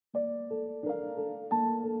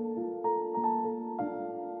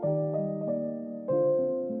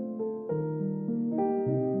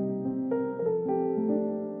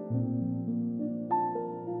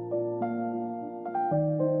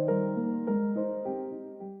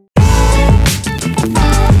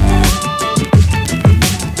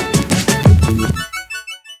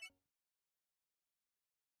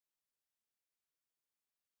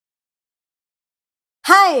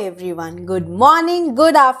Hi everyone, good morning,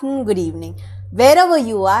 good afternoon, good evening. Wherever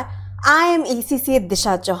you are, I am ACCA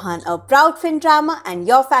Disha Chauhan, a proud FinTrammer and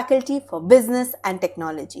your faculty for business and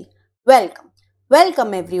technology.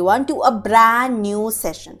 Welcome everyone to a brand new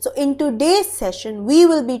session. So in today's session, we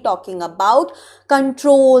will be talking about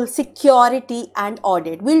control, security and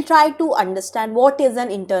audit. We'll try to understand what is an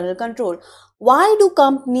internal control. Why do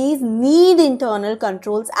companies need internal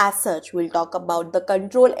controls as such? We'll talk about the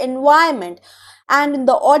control environment. And in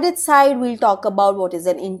the audit side, we'll talk about what is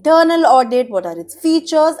an internal audit, what are its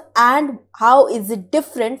features, and how is it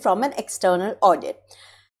different from an external audit.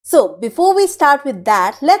 So before we start with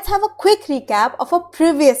that, let's have a quick recap of a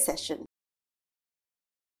previous session.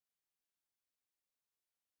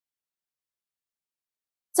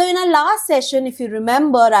 So in our last session, if you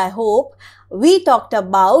remember, I hope, we talked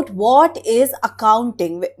about what is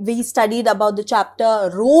accounting. We studied about the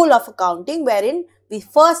chapter role of accounting, wherein we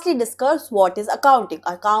firstly discussed what is accounting.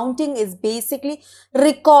 Accounting is basically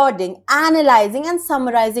recording, analyzing and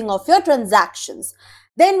summarizing of your transactions.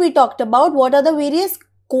 Then we talked about what are the various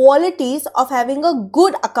qualities of having a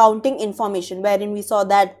good accounting information, wherein we saw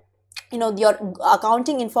that your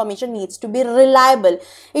accounting information needs to be reliable,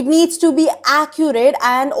 it needs to be accurate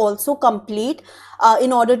and also complete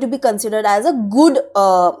in order to be considered as a good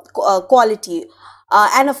quality.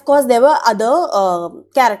 And of course, there were other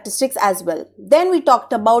characteristics as well. Then we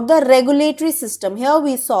talked about the regulatory system. Here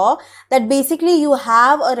we saw that basically you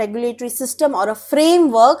have a regulatory system or a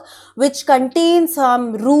framework which contains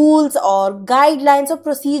some rules or guidelines or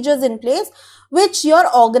procedures in place which your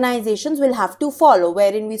organizations will have to follow,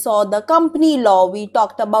 wherein we saw the company law, we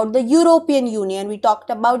talked about the European Union, we talked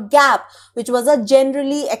about GAAP, which was a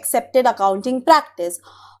generally accepted accounting practice.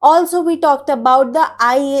 Also, we talked about the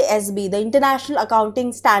IASB, the International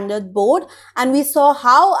Accounting Standards Board, and we saw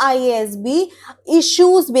how IASB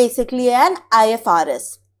issues basically an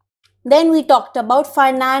IFRS. Then we talked about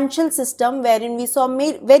financial system, wherein we saw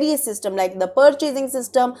various systems like the purchasing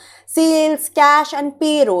system, sales, cash and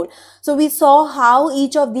payroll. So we saw how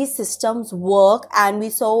each of these systems work, and we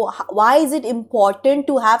saw why is it important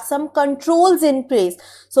to have some controls in place.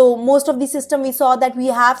 So most of the system we saw that we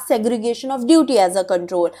have segregation of duty as a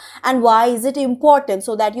control, and why is it important,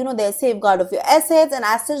 so that there's safeguard of your assets and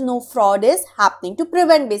as such no fraud is happening, to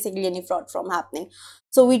prevent basically any fraud from happening.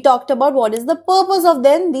 So we talked about what is the purpose of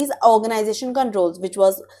then these organization controls, which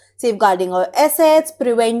was safeguarding our assets,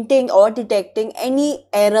 preventing or detecting any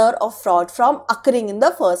error or fraud from occurring in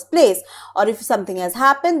the first place. Or if something has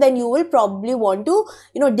happened, then you will probably want to,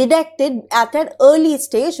 detect it at an early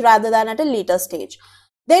stage rather than at a later stage.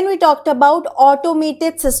 Then we talked about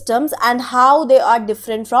automated systems and how they are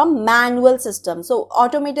different from manual systems. So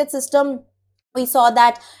automated system, we saw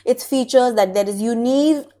that its features that there is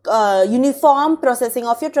uniform processing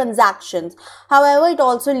of your transactions. However, it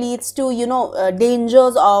also leads to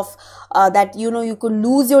dangers of that you could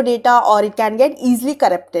lose your data or it can get easily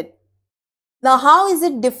corrupted. Now, how is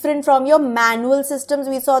it different from your manual systems?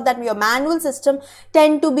 We saw that your manual system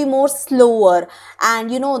tend to be more slower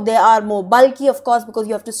and they are more bulky, of course, because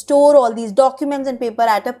you have to store all these documents and paper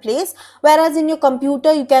at a place, whereas in your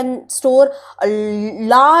computer you can store a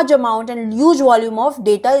large amount and huge volume of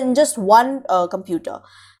data in just one computer.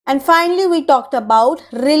 And finally, we talked about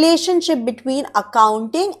relationship between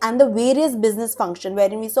accounting and the various business function,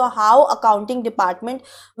 wherein we saw how accounting department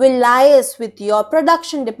will liaise with your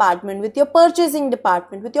production department, with your purchasing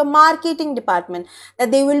department, with your marketing department, that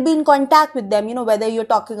they will be in contact with them, whether you're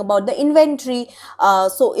talking about the inventory.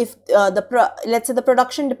 So if let's say the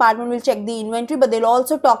production department will check the inventory, but they'll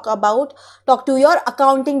also talk to your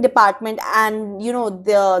accounting department and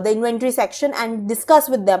the inventory section and discuss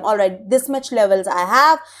with them, all right, this much levels I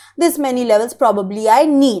have, this many levels probably I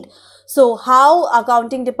need. So how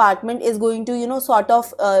accounting department is going to sort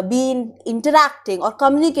of be interacting or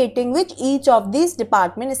communicating with each of these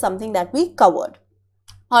departments is something that we covered.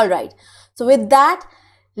 All right, so with that,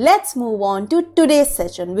 let's move on to today's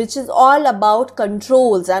session, which is all about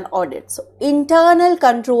controls and audits. So internal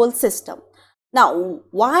control system. Now,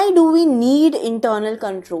 why do we need internal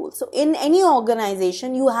controls? So in any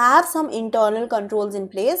organization, you have some internal controls in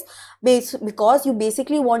place because you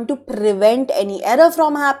basically want to prevent any error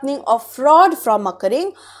from happening or fraud from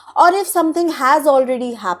occurring. Or if something has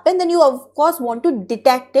already happened, then you of course want to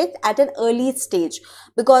detect it at an early stage,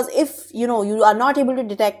 because if you are not able to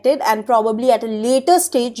detect it and probably at a later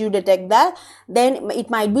stage you detect that, then it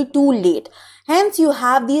might be too late. Hence, you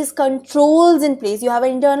have these controls in place. You have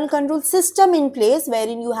an internal control system in place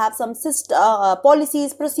wherein you have some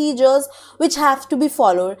policies, procedures which have to be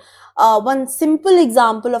followed. one simple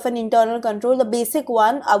example of an internal control, the basic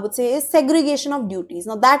one I would say is segregation of duties.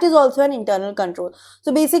 Now that is also an internal control.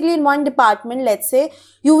 So basically in one department, let's say,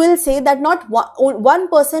 you will say that not one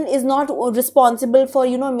person is not responsible for,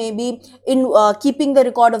 maybe in keeping the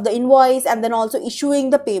record of the invoice and then also issuing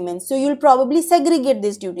the payments. So you'll probably segregate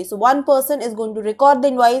these duties. So one person is going to record the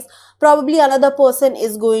invoice, probably another person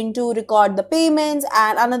is going to record the payments,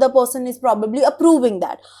 and another person is probably approving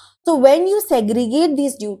that. So when you segregate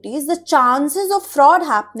these duties, the chances of fraud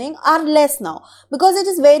happening are less now, because it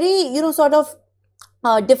is very, sort of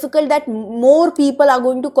difficult that more people are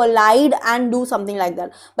going to collide and do something like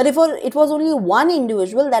that. But if it was only one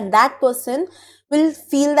individual, then that person will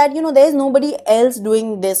feel that, there is nobody else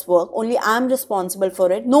doing this work, only I'm responsible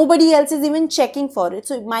for it, nobody else is even checking for it,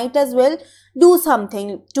 so it might as well do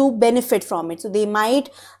something to benefit from it. So they might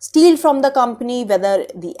steal from the company, whether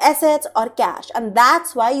the assets or cash, and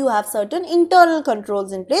that's why you have certain internal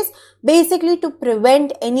controls in place, basically to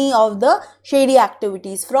prevent any of the shady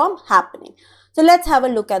activities from happening. So let's have a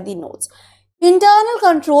look at the notes. Internal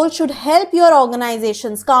control should help your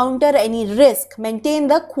organizations counter any risk, maintain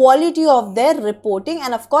the quality of their reporting,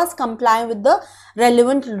 and of course comply with the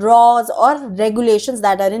relevant laws or regulations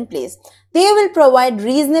that are in place. They will provide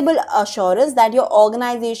reasonable assurance that your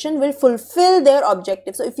organization will fulfill their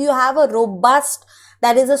objectives. So if you have a robust,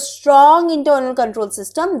 that is a strong internal control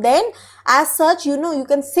system, then as such, you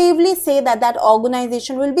can safely say that that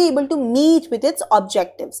organization will be able to meet with its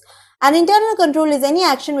objectives. An internal control is any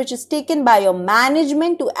action which is taken by your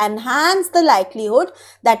management to enhance the likelihood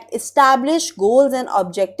that established goals and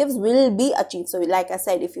objectives will be achieved. So like I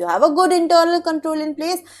said, if you have a good internal control in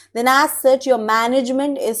place, then as such your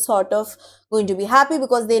management is sort of going to be happy,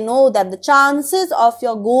 because they know that the chances of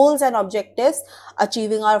your goals and objectives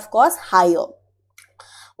achieving are of course higher.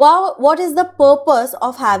 Well, what is the purpose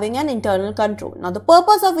of having an internal control? Now, the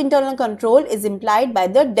purpose of internal control is implied by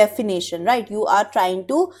the definition, right? You are trying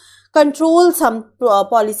to control some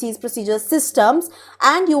policies, procedures, systems,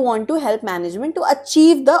 and you want to help management to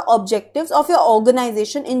achieve the objectives of your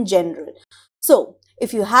organization in general. So,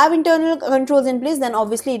 if you have internal controls in place, then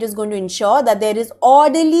obviously it is going to ensure that there is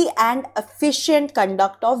orderly and efficient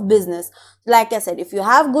conduct of business. Like I said, if you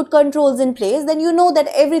have good controls in place, then you know that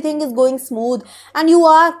everything is going smooth and you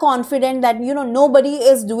are confident that, nobody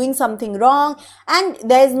is doing something wrong, and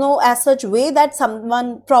there is no as such way that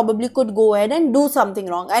someone probably could go ahead and do something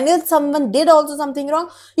wrong. And if someone did also something wrong,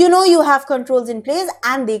 you have controls in place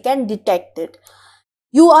and they can detect it.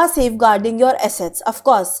 You are safeguarding your assets. Of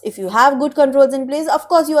course, if you have good controls in place, of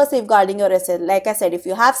course you are safeguarding your assets. Like I said, if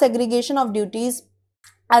you have segregation of duties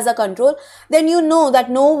as a control, then you know that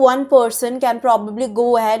no one person can probably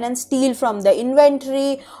go ahead and steal from the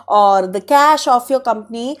inventory or the cash of your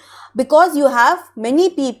company, because you have many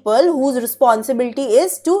people whose responsibility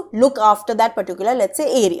is to look after that particular, let's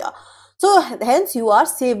say, area. So hence you are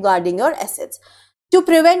safeguarding your assets. To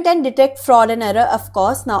prevent and detect fraud and error, of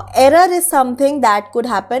course. Now, error is something that could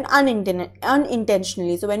happen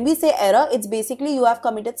unintentionally. So, when we say error, it's basically you have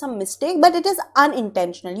committed some mistake, but it is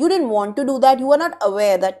unintentional. You didn't want to do that. You were not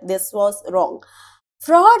aware that this was wrong.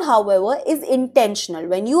 Fraud, however, is intentional.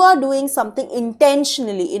 When you are doing something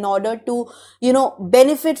intentionally in order to,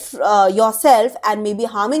 benefit yourself and maybe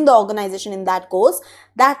harming the organization in that course,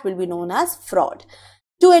 that will be known as fraud.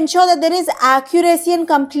 To ensure that there is accuracy and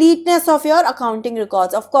completeness of your accounting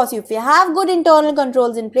records. Of course, if you have good internal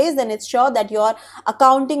controls in place, then it's sure that your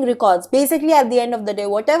accounting records, basically at the end of the day,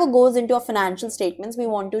 whatever goes into your financial statements, we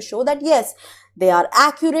want to show that yes, they are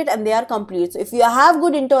accurate and they are complete. So if you have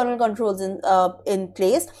good internal controls in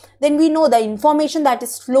place, then we know the information that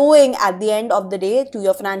is flowing at the end of the day to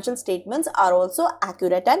your financial statements are also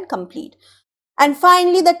accurate and complete. And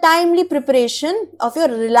finally, the timely preparation of your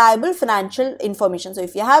reliable financial information. So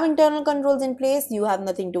if you have internal controls in place, you have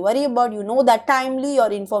nothing to worry about. You know that timely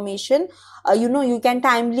your information, you can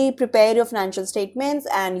timely prepare your financial statements,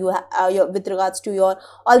 and with regards to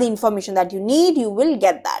all the information that you need, you will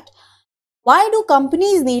get that. Why do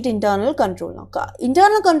companies need internal control? Now,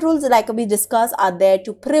 internal controls, like we discussed, are there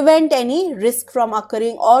to prevent any risk from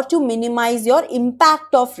occurring or to minimize your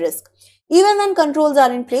impact of risk. Even when controls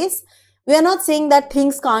are in place, we are not saying that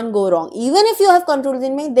things can't go wrong. Even if you have controls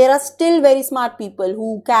in place, there are still very smart people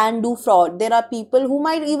who can do fraud. There are people who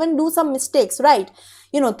might even do some mistakes, right?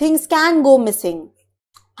 Things can go missing.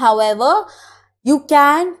 However, you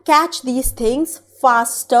can catch these things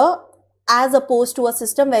faster as opposed to a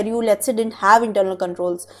system where you, let's say, didn't have internal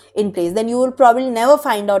controls in place. Then you will probably never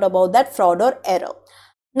find out about that fraud or error.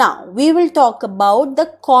 Now, we will talk about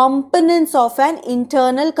the components of an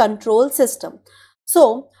internal control system.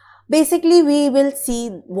 So, basically, we will see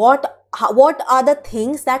what what are the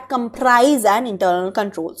things that comprise an internal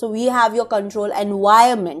control. So we have your control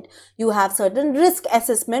environment, you have certain risk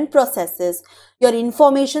assessment processes, your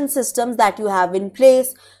information systems that you have in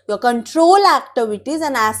place, your control activities,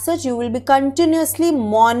 and as such you will be continuously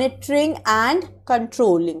monitoring and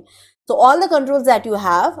controlling. So all the controls that you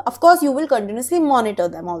have, of course you will continuously monitor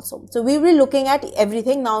them also. So we will be looking at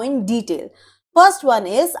everything now in detail. First one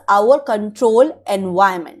is our control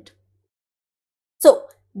environment. So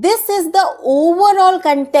this is the overall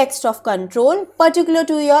context of control, particular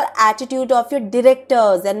to your attitude of your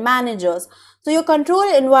directors and managers. So your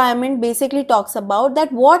control environment basically talks about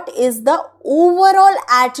that what is the overall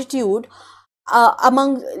attitude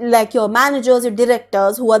among like your managers, your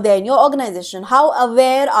directors who are there in your organization. How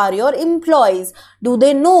aware are your employees? Do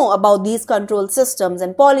they know about these control systems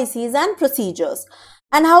and policies and procedures?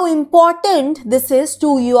 And how important this is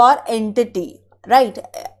to your entity, right?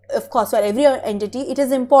 Of course, for every entity, it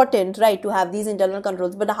is important, right, to have these internal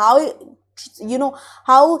controls, but how, you know,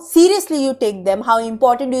 how seriously you take them, how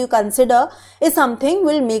important do you consider is something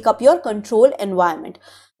will make up your control environment.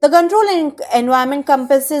 The control environment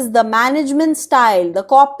encompasses the management style, the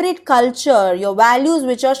corporate culture, your values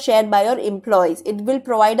which are shared by your employees. It will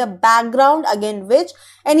provide a background against which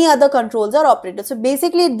any other controls are operated. So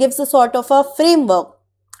basically it gives a sort of a framework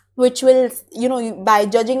which will, you know, by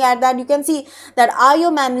judging at that, you can see that are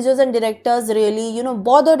your managers and directors really, you know,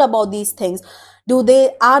 bothered about these things?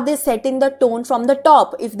 Are they setting the tone from the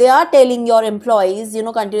top? If they are telling your employees, you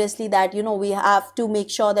know, continuously that, you know, we have to make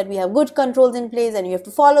sure that we have good controls in place and you have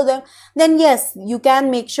to follow them, then yes, you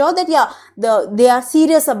can make sure that, yeah, they are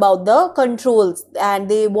serious about the controls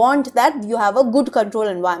and they want that you have a good control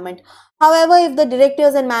environment. However, if the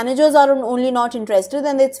directors and managers are only not interested,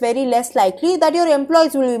 then it's very less likely that your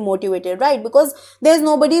employees will be motivated, right? Because there's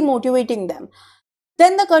nobody motivating them.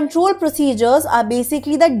 Then the control procedures are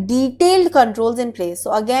basically the detailed controls in place.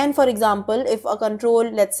 So again, for example, if a control,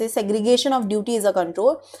 let's say segregation of duty is a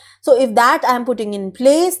control. So if that I am putting in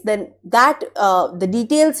place, then that the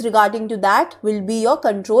details regarding to that will be your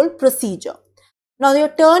control procedure. Now your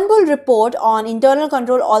Turnbull report on internal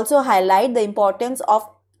control also highlight the importance of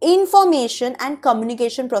information and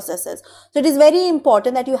communication processes. So it is very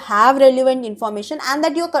important that you have relevant information and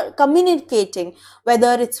that you're communicating,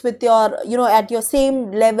 whether it's with your, you know, at your same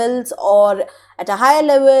levels or at a higher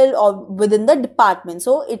level or within the department.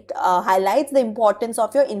 So it highlights the importance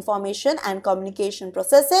of your information and communication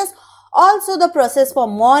processes. Also the process for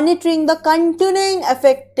monitoring the continuing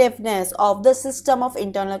effectiveness of the system of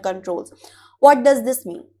internal controls. What does this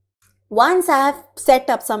mean? Once I have set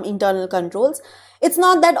up some internal controls, it's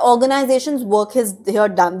not that organizations work is here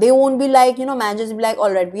done. They won't be like, you know, managers will be like,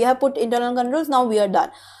 all right, we have put internal controls, now we are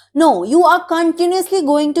done. No, you are continuously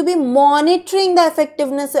going to be monitoring the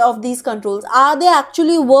effectiveness of these controls. Are they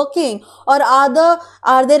actually working, or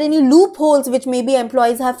are there any loopholes which maybe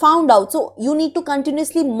employees have found out? So you need to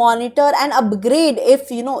continuously monitor and upgrade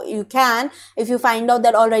if, you know, you can, if you find out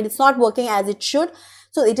that all right, it's not working as it should.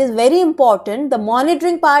 So it is very important. The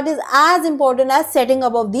monitoring part is as important as setting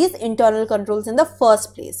up of these internal controls in the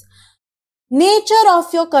first place. Nature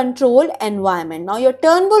of your control environment. Now your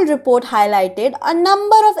Turnbull report highlighted a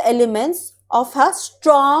number of elements of a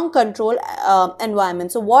strong control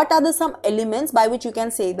environment. So what are the some elements by which you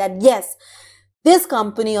can say that yes, this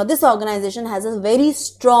company or this organization has a very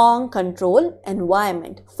strong control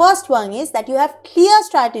environment? First one is that you have clear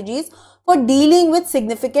strategies for dealing with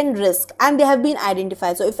significant risk and they have been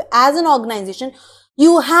identified. So if as an organization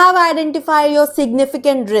you have identified your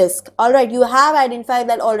significant risk, all right, you have identified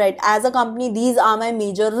that all right, as a company these are my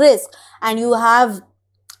major risks, and you have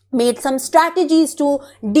made some strategies to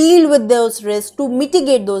deal with those risks, to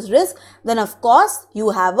mitigate those risks, then of course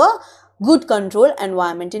you have a good control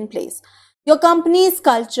environment in place. Your company's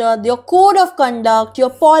culture, your code of conduct, your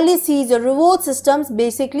policies, your reward systems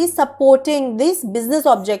basically supporting this business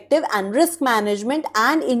objective and risk management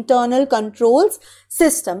and internal controls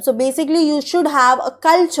system. So basically you should have a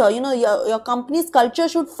culture, you know, your company's culture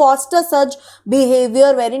should foster such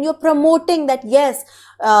behavior wherein you're promoting that yes,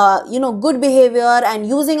 you know, good behavior and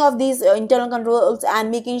using of these internal controls and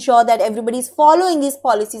making sure that everybody is following these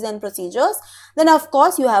policies and procedures. Then of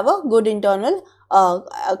course you have a good internal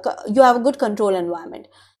you have a good control environment.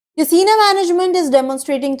 Your senior management is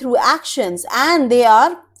demonstrating through actions and they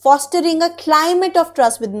are fostering a climate of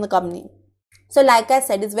trust within the company. So like I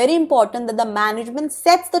said, it's very important that the management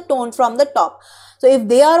sets the tone from the top. So if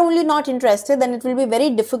they are only not interested, then it will be very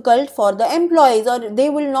difficult for the employees, or they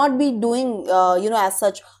will not be doing, you know, as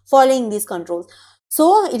such following these controls.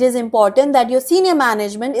 So it is important that your senior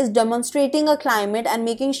management is demonstrating a climate and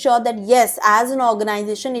making sure that yes, as an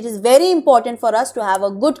organization, it is very important for us to have a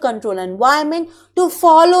good control environment to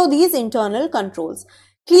follow these internal controls.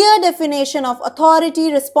 Clear definition of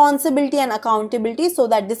authority, responsibility and accountability so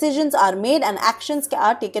that decisions are made and actions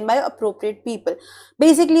are taken by appropriate people.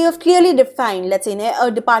 Basically, you have clearly defined, let's say in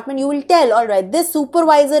a department, you will tell, all right, this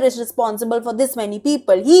supervisor is responsible for this many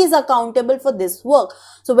people. He is accountable for this work.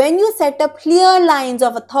 So when you set up clear lines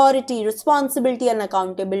of authority, responsibility and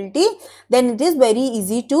accountability, then it is very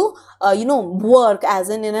easy to, work as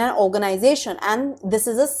in an organization. And this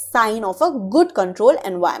is a sign of a good control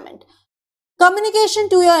environment. Communication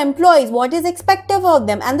to your employees, what is expected of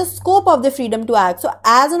them and the scope of the freedom to act. So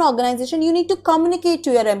as an organization, you need to communicate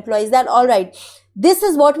to your employees that, all right, this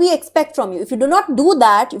is what we expect from you. If you do not do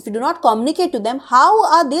that, if you do not communicate to them, how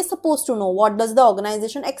are they supposed to know what does the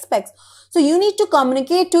organization expects? So you need to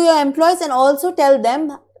communicate to your employees and also tell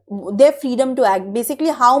them their freedom to act. Basically,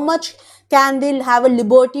 how much can they have a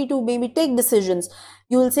liberty to maybe take decisions.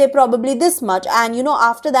 You will say probably this much, and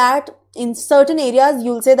after that, in certain areas,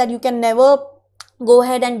 you will say that you can never go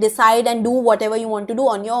ahead and decide and do whatever you want to do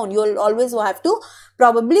on your own. You'll always have to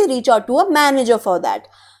probably reach out to a manager for that.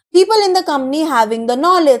 People in the company having the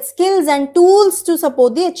knowledge, skills and tools to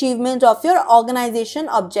support the achievement of your organization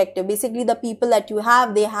objective. Basically, the people that you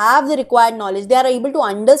have, they have the required knowledge. They are able to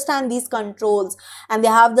understand these controls and they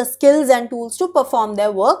have the skills and tools to perform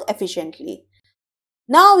their work efficiently.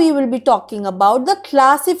 Now we will be talking about the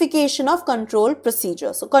classification of control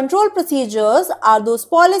procedures. So control procedures are those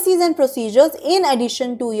policies and procedures in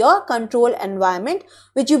addition to your control environment,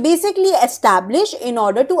 which you basically establish in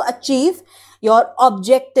order to achieve your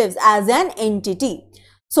objectives as an entity.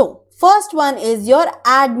 So first one is your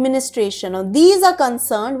administration. Now, these are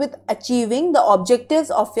concerned with achieving the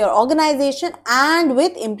objectives of your organization and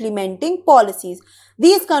with implementing policies.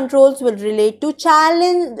 These controls will relate to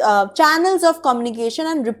channels of communication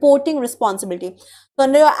and reporting responsibility. So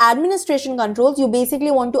under your administration controls, you basically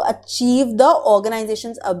want to achieve the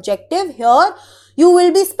organization's objective. Here, you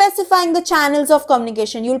will be specifying the channels of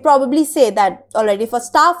communication. You will probably say that, alright, if a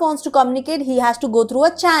staff wants to communicate, he has to go through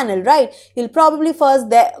a channel, right? He'll probably first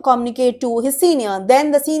communicate to his senior,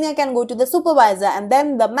 then the senior can go to the supervisor and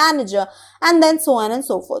then the manager and then so on and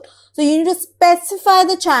so forth. So you need to specify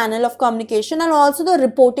the channel of communication and also the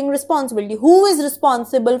reporting responsibility. Who is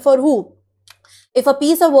responsible for who? If a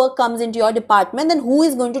piece of work comes into your department, then who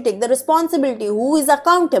is going to take the responsibility? Who is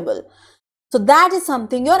accountable? So that is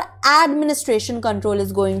something your administration control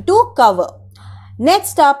is going to cover.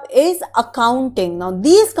 Next up is accounting. Now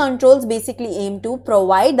these controls basically aim to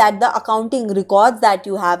provide that the accounting records that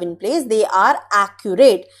you have in place, they are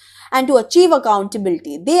accurate. And to achieve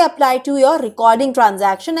accountability, they apply to your recording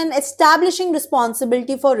transaction and establishing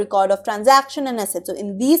responsibility for record of transaction and assets. So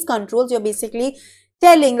in these controls, you're basically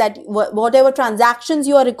telling that whatever transactions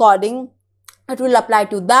you are recording, it will apply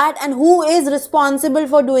to that, and who is responsible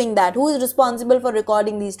for doing that, who is responsible for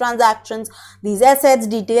recording these transactions, these assets,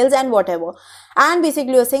 details and whatever. And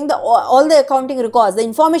basically you're saying all the accounting records, the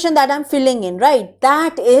information that I'm filling in, right,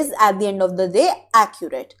 that is at the end of the day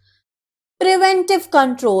accurate. Preventive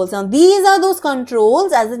controls. Now these are those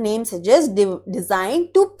controls, as the name suggests,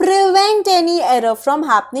 designed to prevent any error from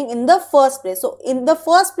happening in the first place. So in the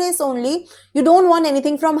first place only, you don't want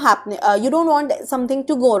anything from happening, you don't want something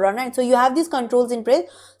to go wrong, right? So you have these controls in place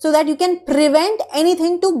so that you can prevent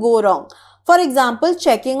anything to go wrong. For example,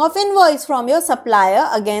 checking of invoice from your supplier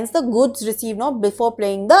against the goods received before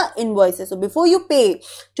paying the invoices. So before you pay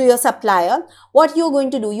to your supplier, what you're going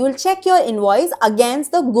to do, you will check your invoice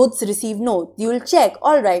against the goods received note. You will check,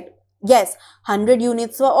 all right, yes, 100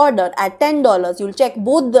 units were ordered at $10. You'll check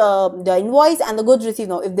both the invoice and the goods received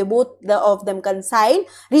note. If they both of them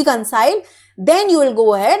reconcile, then you will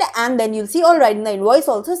go ahead and then you'll see, all right, in the invoice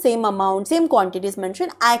also same amount, same quantity is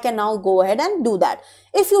mentioned. I can now go ahead and do that.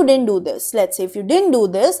 If you didn't do this, let's say if you didn't do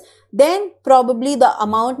this, then probably the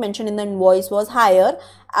amount mentioned in the invoice was higher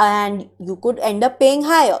and you could end up paying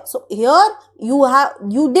higher. So here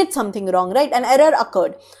you did something wrong, right? An error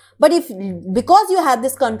occurred. But because you had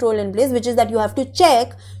this control in place, which is that you have to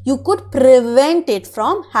check, you could prevent it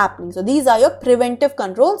from happening. So these are your preventive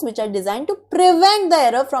controls, which are designed to prevent the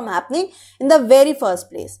error from happening in the very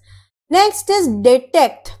first place. Next is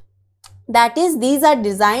detect. That is, these are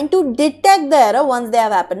designed to detect the error once they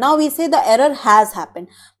have happened. Now we say the error has happened,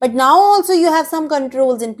 but now also you have some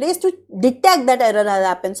controls in place to detect that error has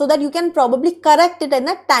happened so that you can probably correct it in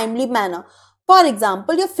a timely manner. For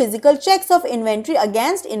example, your physical checks of inventory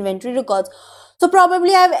against inventory records. So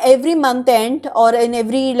probably have every month end or in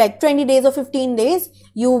every like 20 days or 15 days,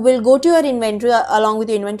 you will go to your inventory along with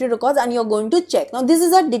your inventory records and you're going to check. Now this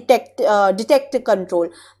is a detect control,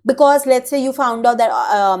 because let's say you found out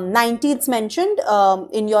that 90 is mentioned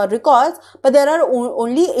in your records, but there are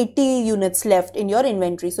only 80 units left in your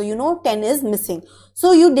inventory. So you know 10 is missing.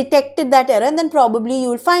 So you detected that error and then probably you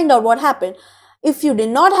will find out what happened. If you did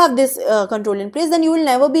not have this control in place, then you will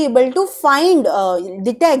never be able to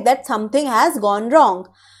detect that something has gone wrong.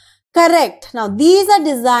 Correct. Now, these are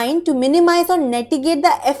designed to minimize or mitigate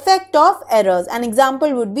the effect of errors. An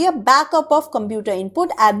example would be a backup of computer input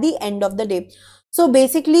at the end of the day. So,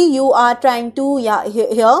 basically, you are trying to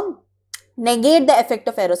here negate the effect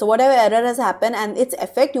of error. So, whatever error has happened and its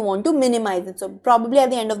effect, you want to minimize it. So, probably at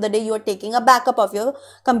the end of the day, you are taking a backup of your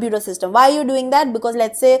computer system. Why are you doing that? Because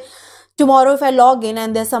let's say tomorrow if I log in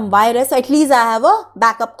and there's some virus, at least I have a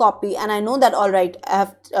backup copy and I know that all right, I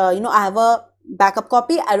have I have a backup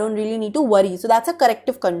copy, I don't really need to worry. So that's a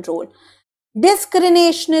corrective control.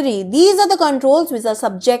 Discretionary, these are the controls which are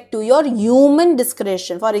subject to your human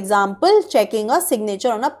discretion. For example, checking a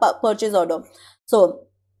signature on a purchase order. So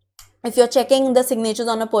if you're checking the signatures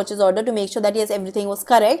on a purchase order to make sure that yes, everything was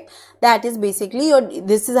correct, that is basically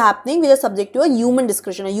this is happening which is subject to a human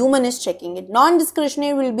discretion. A human is checking it.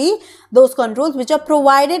 Non-discretionary will be those controls which are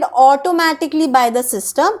provided automatically by the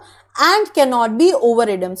system and cannot be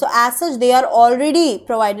overridden. So as such, they are already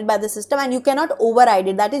provided by the system and you cannot override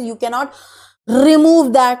it. That is, you cannot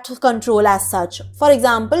remove that control as such. For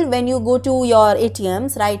example, when you go to your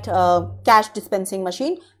ATMs, right, cash dispensing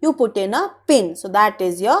machine, you put in a pin. So that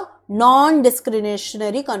is your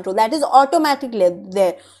non-discretionary control. That is automatically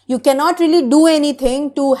there. You cannot really do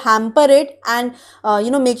anything to hamper it and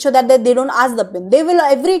make sure that they don't ask the pin. They will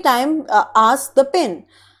every time ask the pin.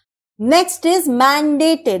 Next is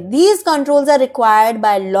mandated. These controls are required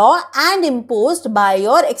by law and imposed by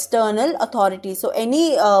your external authority. So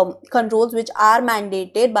any controls which are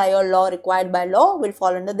mandated by your law, required by law, will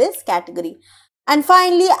fall under this category. And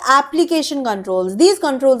finally, application controls. These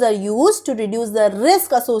controls are used to reduce the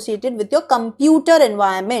risk associated with your computer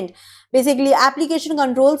environment. Basically, application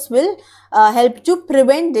controls will help to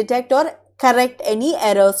prevent, detect or correct any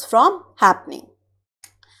errors from happening.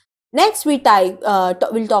 Next, we'll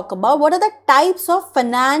talk about what are the types of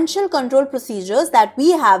financial control procedures that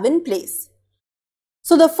we have in place.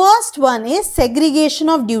 So, the first one is segregation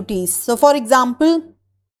of duties. So, for example,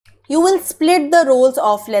 you will split the roles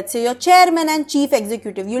of, let's say, your chairman and chief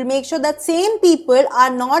executive. You will make sure that same people are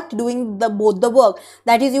not doing both the work.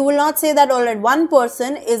 That is, you will not say that all right, one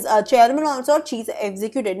person is a chairman also or chief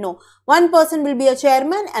executive. No, one person will be a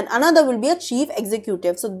chairman and another will be a chief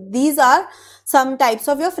executive. So these are some types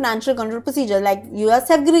of your financial control procedures, like you have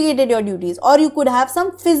segregated your duties, or you could have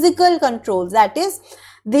some physical controls. That is,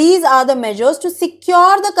 these are the measures to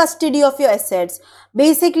secure the custody of your assets.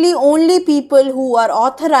 Basically, only people who are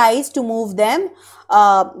authorized to move them,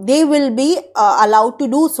 they will be allowed to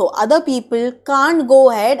do so. Other people can't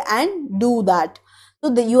go ahead and do that.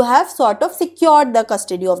 So, you have sort of secured the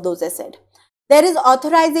custody of those assets. There is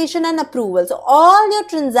authorization and approval. So, all your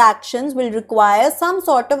transactions will require some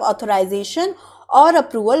sort of authorization or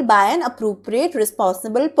approval by an appropriate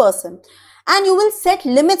responsible person. And you will set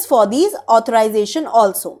limits for these authorization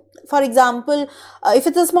also. For example, if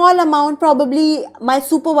it's a small amount, probably my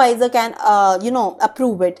supervisor can,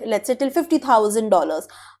 approve it. Let's say till $50,000.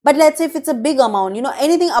 But let's say if it's a big amount,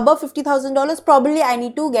 anything above $50,000, probably I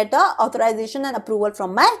need to get a authorization and approval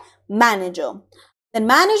from my manager. Then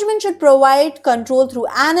management should provide control through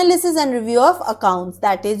analysis and review of accounts.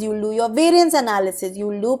 That is, you will do your variance analysis. You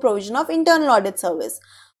will do provision of internal audit service.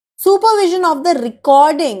 Supervision of the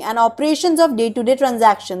recording and operations of day-to-day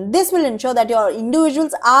transactions. This will ensure that your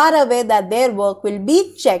individuals are aware that their work will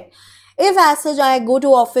be checked. If as such I go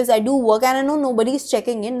to office, I do work and I know nobody is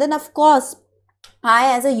checking in, then of course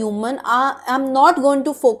I as a human am not going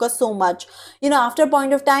to focus so much. After a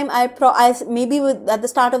point of time, maybe at the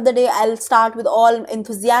start of the day, I'll start with all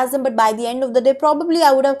enthusiasm, but by the end of the day, probably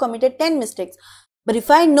I would have committed 10 mistakes. But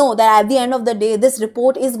if I know that at the end of the day, this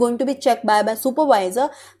report is going to be checked by my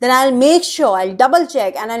supervisor, then I'll make sure, I'll double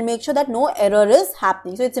check and I'll make sure that no error is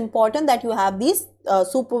happening. So, it's important that you have these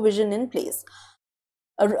supervision in place.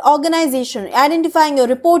 Organization, identifying your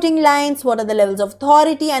reporting lines, what are the levels of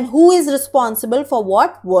authority and who is responsible for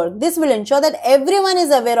what work. This will ensure that everyone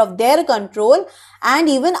is aware of their control and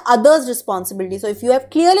even others' responsibility. So, if you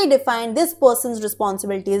have clearly defined this person's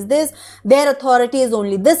responsibility is this, their authority is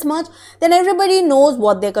only this much, then everybody knows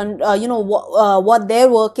what their what their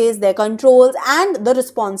work is, their controls and the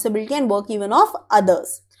responsibility and work even of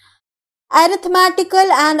others. Arithmetical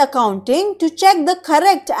and accounting to check the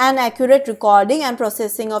correct and accurate recording and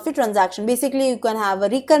processing of a transaction. Basically, you can have a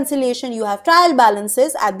reconciliation, you have trial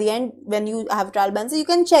balances at the end. When you have trial balances, you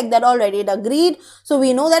can check that already it agreed. So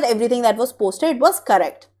we know that everything that was posted was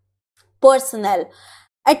correct. Personnel.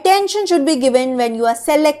 Attention should be given when you are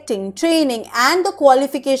selecting, training and the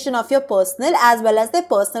qualification of your personnel as well as their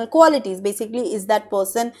personal qualities. Basically, is that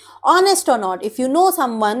person honest or not? If you know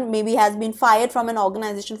someone maybe has been fired from an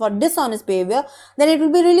organization for dishonest behavior, then it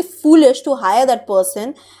will be really foolish to hire that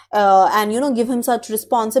person and give him such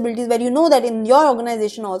responsibilities where you know that in your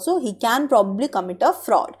organization also he can probably commit a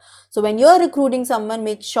fraud. So when you are recruiting someone,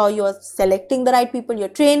 make sure you are selecting the right people, you are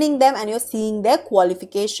training them and you are seeing their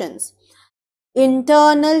qualifications.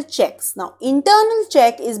 Internal checks. Now, internal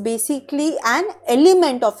check is basically an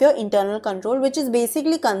element of your internal control, which is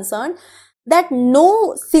basically concerned that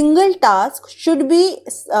no single task should be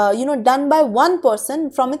done by one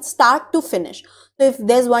person from its start to finish. So if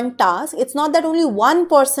there's one task, it's not that only one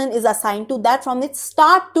person is assigned to that from its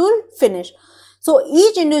start to finish. So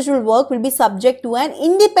each individual work will be subject to an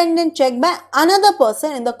independent check by another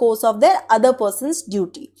person in the course of their other person's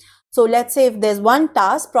duty. So let's say if there's one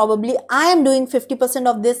task, probably I am doing 50%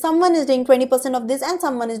 of this, someone is doing 20% of this and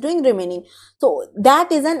someone is doing remaining. So that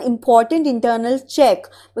is an important internal check,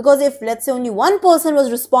 because if let's say only one person was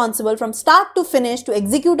responsible from start to finish to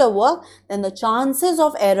execute a work, then the chances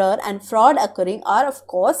of error and fraud occurring are of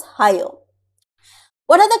course higher.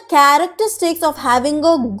 What are the characteristics of having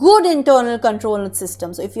a good internal control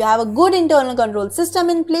system? So if you have a good internal control system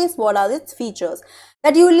in place, what are its features?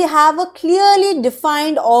 That you will have a clearly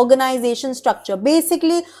defined organization structure.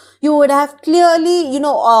 Basically, you would have clearly, you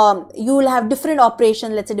will have different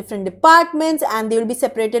operations, let's say different departments, and they will be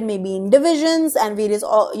separated maybe in divisions and various,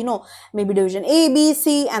 maybe division A, B,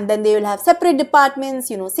 C, and then they will have separate departments,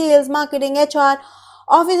 sales, marketing, HR.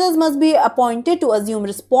 Officers must be appointed to assume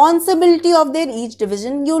responsibility of their each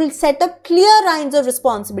division. You will set up clear lines of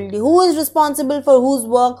responsibility. Who is responsible for whose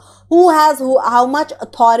work, who has how much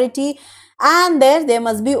authority, and there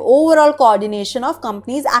must be overall coordination of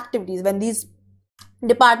company's activities. When these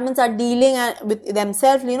departments are dealing with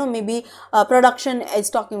themselves, maybe production is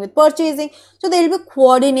talking with purchasing, so they will be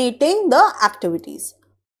coordinating the activities.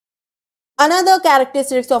 Another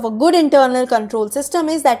characteristic of a good internal control system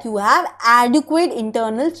is that you have adequate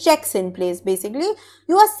internal checks in place. Basically,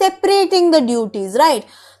 you are separating the duties, right?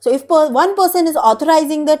 So if one person is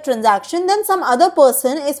authorizing the transaction, then some other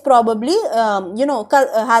person is probably,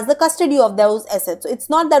 has the custody of those assets. So it's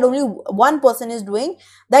not that only one person is doing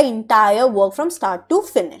the entire work from start to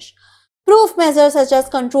finish. Proof measures such as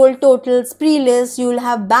control totals, pre-list, you will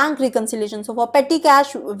have bank reconciliation. So for petty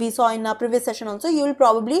cash, we saw in our previous session also, you will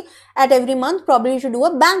probably at every month probably should do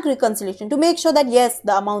a bank reconciliation to make sure that yes,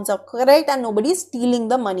 the amounts are correct and nobody is stealing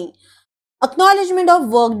the money. Acknowledgement of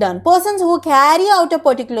work done. Persons who carry out a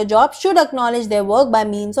particular job should acknowledge their work by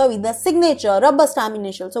means of either signature, rubber stamp,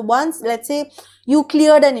 initial. So once, let's say you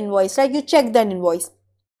cleared an invoice, right? You checked an invoice.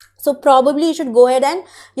 So probably you should go ahead and,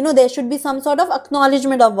 there should be some sort of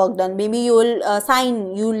acknowledgement of work done. Maybe you will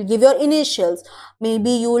sign, you will give your initials.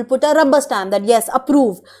 Maybe you will put a rubber stamp that yes,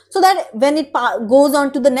 approved. So that when it goes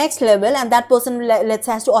on to the next level and that person, let's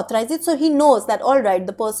say, has to authorize it. So he knows that, all right,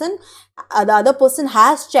 the other person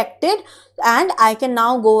has checked it and I can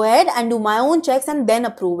now go ahead and do my own checks and then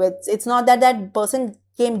approve it. It's not that that person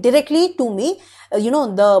came directly to me,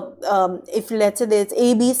 if let's say there's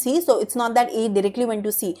A, B, C, so it's not that A directly went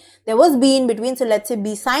to C. There was B in between, so let's say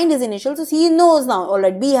B signed his initials, so C knows now,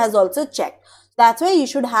 alright, B has also checked. That's why you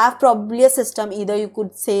should have probably a system. Either you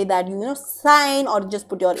could say that sign or just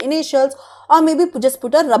put your initials, or maybe just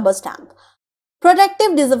put a rubber stamp.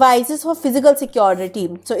 Protective devices for physical security.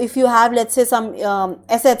 So if you have, let's say, some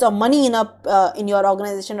assets or money in your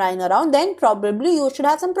organization lying around, then probably you should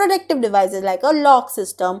have some protective devices like a lock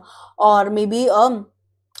system, or maybe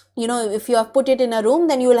if you have put it in a room,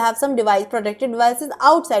 then you will have some protective devices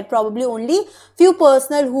outside. Probably only few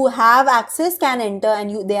personnel who have access can enter,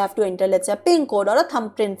 and they have to enter, let's say, a PIN code or a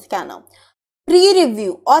thumbprint scanner.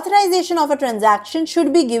 Pre-review. Authorization of a transaction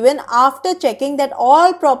should be given after checking that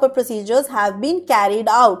all proper procedures have been carried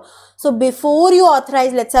out. So before you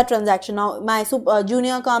authorize, let's say, a transaction, now my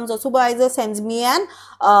junior comes or supervisor sends me an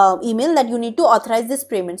email that you need to authorize this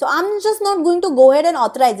payment. So I'm just not going to go ahead and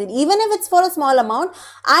authorize it. Even if it's for a small amount,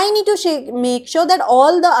 I need to make sure that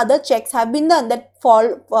all the other checks have been done, that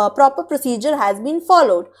proper procedure has been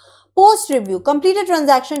followed. Post-review. Completed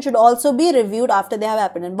transaction should also be reviewed after they have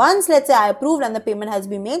happened. And once, let's say, I approved and the payment has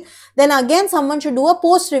been made, then again someone should do a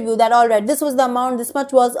post-review that, all right, this was the amount, this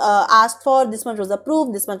much was asked for, this much was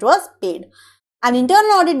approved, this much was paid. An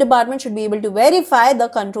internal audit department should be able to verify the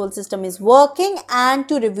control system is working and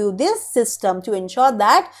to review this system to ensure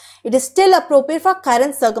that it is still appropriate for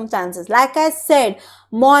current circumstances. Like I said,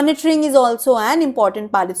 monitoring is also an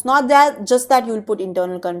important part. It's not that just that you will put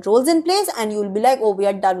internal controls in place and you will be like, oh, we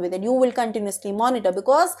are done with it. You will continuously monitor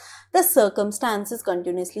because the circumstances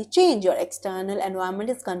continuously change. Your external environment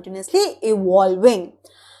is continuously evolving.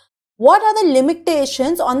 What are the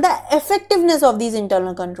limitations on the effectiveness of these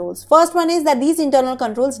internal controls? First one is that these internal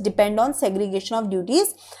controls depend on segregation of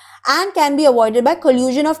duties and can be avoided by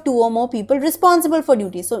collusion of two or more people responsible for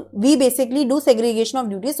duties. So we basically do segregation of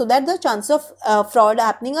duties so that the chances of fraud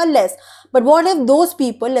happening are less. But what if those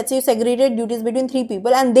people, let's say you segregated duties between 3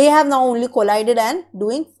 people and they have now only collided and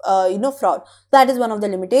doing fraud? That is one of the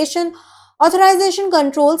limitations. Authorization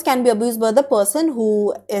controls can be abused by the person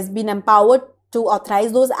who has been empowered to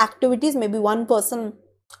authorize those activities. Maybe one person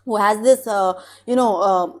who has this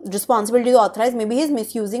responsibility to authorize, maybe he is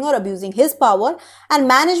misusing or abusing his power, and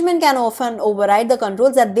management can often override the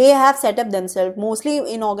controls that they have set up themselves. Mostly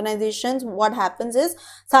in organizations, what happens is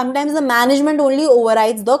sometimes the management only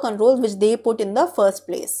overrides the controls which they put in the first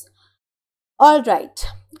place. Alright,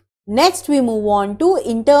 next we move on to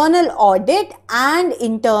internal audit and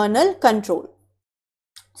internal control.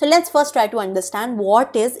 So let's first try to understand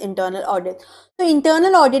what is internal audit. So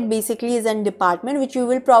internal audit basically is a department which you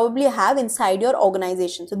will probably have inside your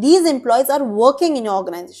organization. So these employees are working in your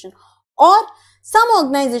organization, or some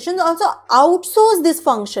organizations also outsource this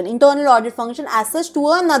function, internal audit function as such, to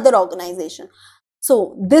another organization.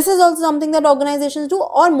 So this is also something that organizations do,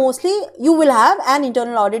 or mostly you will have an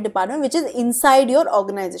internal audit department which is inside your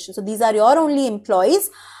organization. So these are your only employees.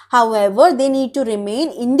 However, they need to remain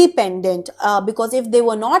independent because if they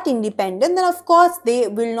were not independent, then of course they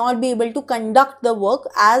will not be able to conduct the work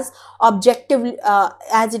as objectively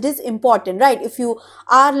as it is important, right? If you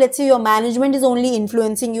are, let's say your management is only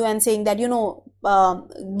influencing you and saying that,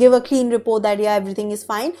 give a clean report that yeah, everything is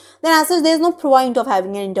fine, then as such there is no point of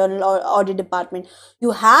having an internal audit department.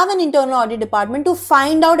 You have an internal audit department to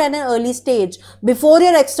find out at an early stage before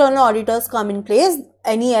your external auditors come in place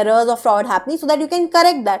any errors or fraud happening, so that you can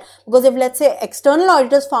correct that. Because if let's say external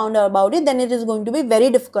auditors found out about it, then it is going to be very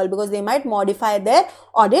difficult because they might modify their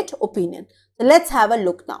audit opinion. So let's have a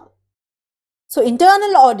look now. So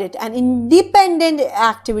internal audit, an independent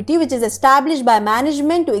activity which is established by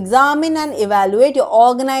management to examine and evaluate your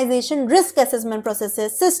organization risk assessment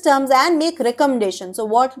processes, systems, and make recommendations. So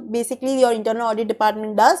what basically your internal audit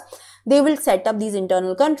department does, they will set up these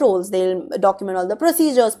internal controls. They will document all the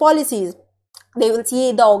procedures, policies. They will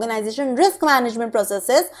see the organization risk management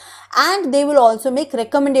processes, and they will also make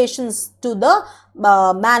recommendations to the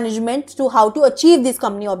management to how to achieve these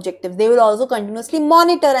company objectives. They will also continuously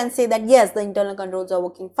monitor and say that yes, the internal controls are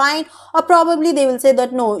working fine, or probably they will say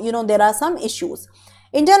that no, there are some issues.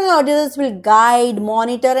 Internal auditors will guide,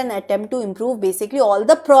 monitor, and attempt to improve basically all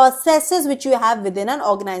the processes which you have within an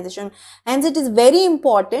organization. Hence, it is very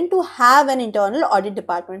important to have an internal audit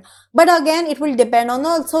department. But again, it will depend on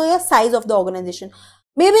also your size of the organization.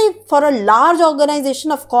 Maybe for a large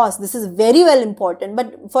organization, of course, this is very well important.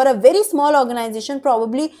 But for a very small organization,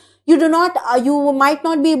 probably you might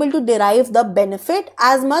not be able to derive the benefit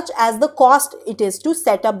as much as the cost it is to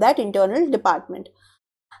set up that internal department.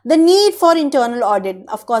 The need for internal audit,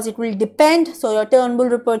 of course, it will depend. So your Turnbull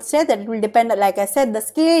report says that it will depend, like I said, the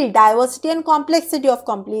scale, diversity, and complexity of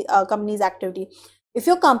company's activity. If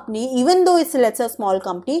your company, even though it's, let's say, a small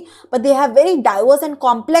company, but they have very diverse and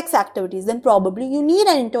complex activities, then probably you need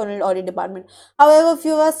an internal audit department. However, if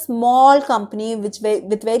you have a small company with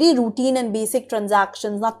very routine and basic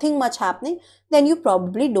transactions, nothing much happening, then you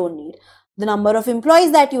probably don't need. The number of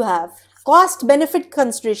employees that you have, cost benefit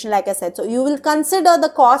consideration, like I said. So you will consider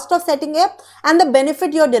the cost of setting up and the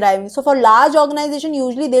benefit you're deriving. So for large organization,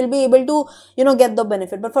 usually they'll be able to, get the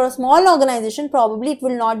benefit. But for a small organization, probably it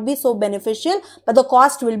will not be so beneficial, but the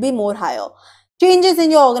cost will be more higher. Changes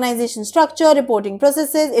in your organization structure, reporting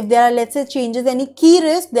processes. If there are, let's say, changes, any key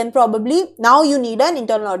risk, then probably now you need an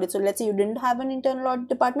internal audit. So let's say you didn't have an internal audit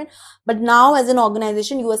department, but now as an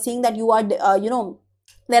organization, you are seeing that you are,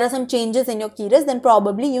 there are some changes in your key risk, then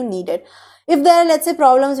probably you need it. If there are, let's say,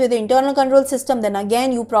 problems with the internal control system, then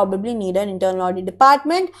again you probably need an internal audit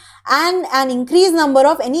department, and an increased number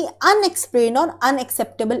of any unexplained or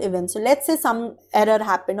unacceptable events. So let's say some error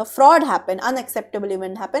happened or fraud happened, unacceptable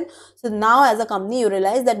event happened. So now as a company you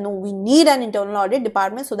realize that no, we need an internal audit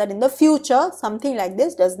department so that in the future something like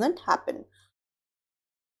this does not happen.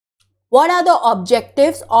 What are the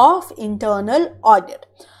objectives of internal audit?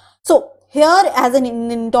 So here as an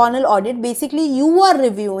internal audit, basically you are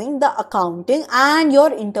reviewing the accounting and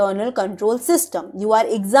your internal control system. You are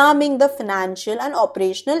examining the financial and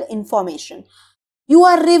operational information. You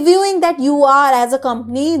are reviewing that you are, as a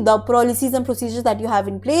company, the policies and procedures that you have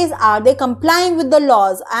in place, are they complying with the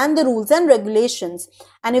laws and the rules and regulations?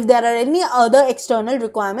 And if there are any other external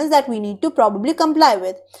requirements that we need to probably comply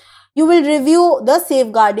with. You will review the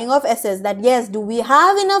safeguarding of assets, that yes, do we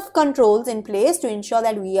have enough controls in place to ensure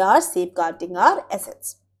that we are safeguarding our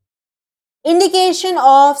assets. Indication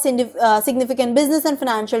of significant business and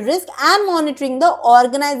financial risk, and monitoring the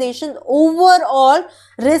organization's overall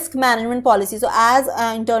risk management policy. So as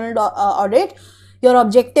an internal audit, your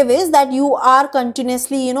objective is that you are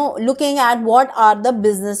continuously, looking at what are the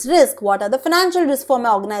business risks, what are the financial risks for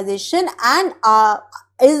my organization, and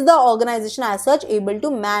is the organization as such able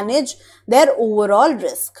to manage their overall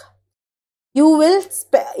risk. You will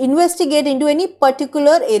investigate into any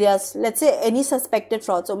particular areas, let's say any suspected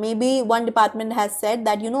fraud. So maybe one department has said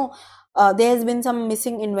that, there has been some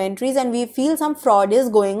missing inventories and we feel some fraud is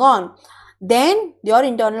going on. Then your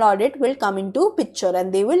internal audit will come into picture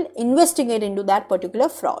and they will investigate into that particular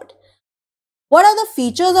fraud. What are the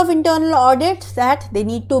features of internal audit? That they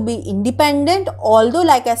need to be independent, although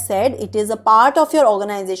like I said, it is a part of your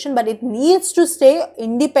organization, but it needs to stay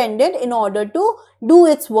independent in order to do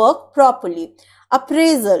its work properly.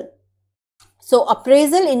 Appraisal. So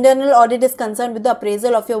appraisal, internal audit is concerned with the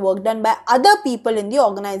appraisal of your work done by other people in the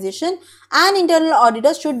organization, and internal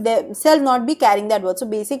auditors should themselves not be carrying that work. So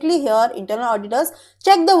basically here internal auditors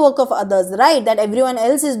check the work of others, right, that everyone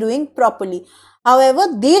else is doing properly. However,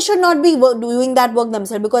 they should not be doing that work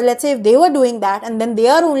themselves, because let's say if they were doing that and then they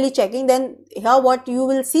are only checking, then here what you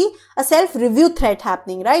will see, a self-review threat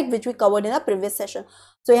happening, right, which we covered in a previous session.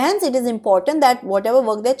 So hence it is important that whatever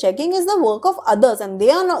work they are checking is the work of others and they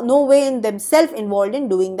are no way in themselves involved in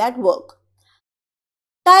doing that work.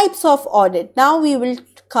 Types of audit. Now we will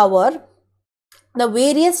cover the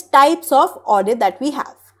various types of audit that we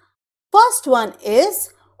have. First one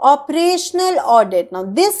is operational audit. Now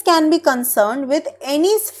this can be concerned with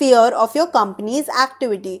any sphere of your company's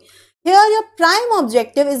activity. Here your prime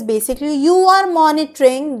objective is basically you are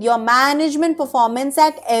monitoring your management performance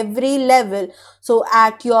at every level. So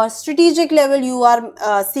at your strategic level you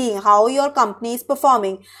are seeing how your company is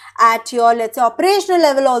performing. At your, let's say, operational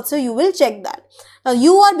level also you will check that. Now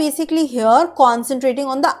you are basically here concentrating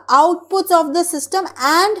on the outputs of the system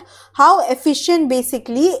and how efficient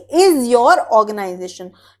basically is your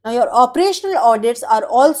organization. Now your operational audits are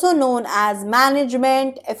also known as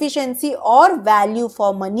management, efficiency or value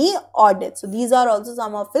for money audits. So these are also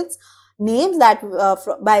some of its names that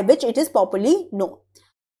by which it is popularly known.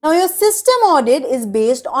 Now your system audit is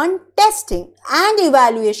based on testing and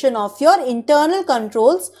evaluation of your internal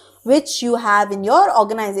controls which you have in your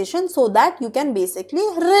organization, so that you can basically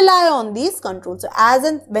rely on these controls. So as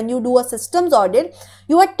in when you do a systems audit,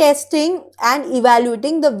 you are testing and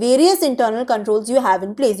evaluating the various internal controls you have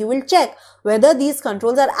in place. You will check whether these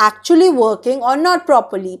controls are actually working or not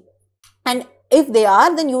properly, and if they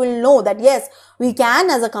are, then you will know that yes, we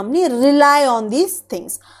can as a company rely on these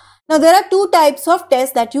things. Now there are two types of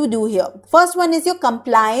tests that you do here. First one is your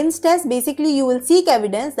compliance test. Basically you will seek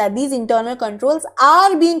evidence that these internal controls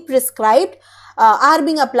are being prescribed, are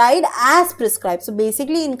being applied as prescribed. So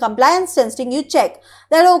basically in compliance testing you check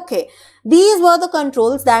that okay, these were the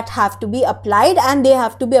controls that have to be applied and they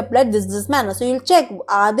have to be applied this manner. So you'll check,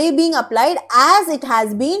 are they being applied as it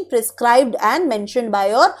has been prescribed and mentioned by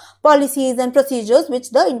your policies and procedures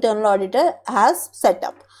which the internal auditor has set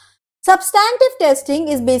up. Substantive testing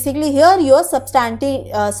is basically here you are substantiating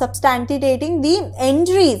the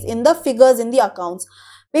entries in the figures in the accounts.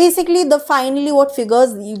 Basically finally what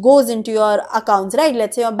figures goes into your accounts, right?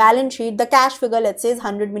 Let's say your balance sheet, the cash figure, let's say is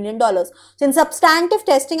 $100 million. So in substantive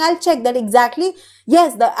testing, I'll check that exactly,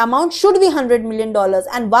 yes, the amount should be $100 million.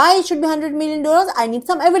 And why it should be $100 million? I need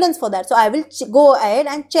some evidence for that. So I will go ahead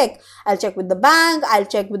and check. I'll check with the bank, I'll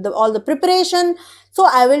check with all the preparation. So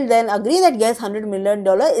I will then agree that yes, $100 million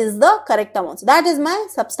is the correct amount. So that is my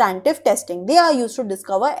substantive testing. They are used to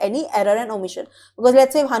discover any error and omission. Because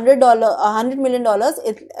let's say $100 million,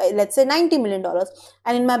 let's say $90 million.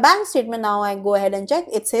 And in my bank statement now I go ahead and check,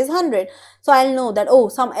 it says 100. So I'll know that, oh,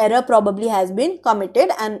 some error probably has been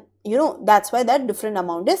committed and that's why that different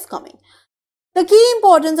amount is coming. The key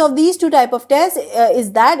importance of these two types of tests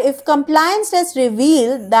is that if compliance tests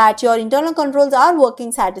reveal that your internal controls are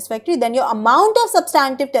working satisfactorily, then your amount of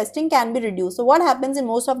substantive testing can be reduced. So what happens in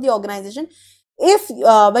most of the organization, if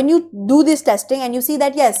when you do this testing and you see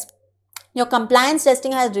that yes, Your compliance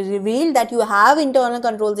testing has revealed that you have internal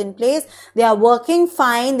controls in place. They are working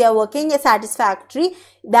fine. They are working satisfactory.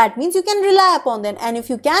 That means you can rely upon them. And if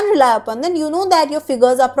you can rely upon them, you know that your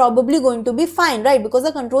figures are probably going to be fine, right? Because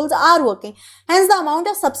the controls are working. Hence, the amount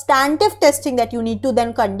of substantive testing that you need to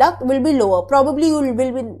then conduct will be lower. Probably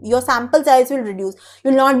your sample size will reduce.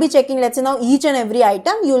 You will not be checking, let's say now, each and every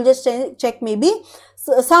item. You will just check maybe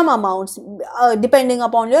some amounts depending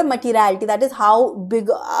upon your materiality. That is how big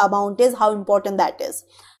amount is, how important that is.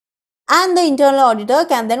 And the internal auditor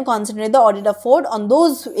can then concentrate the audit effort on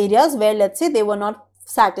those areas where, let's say, they were not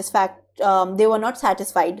satisfied.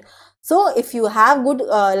 So if you have good,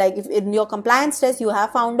 like if in your compliance test you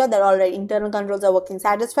have found out that alright, internal controls are working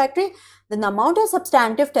satisfactory, then the amount of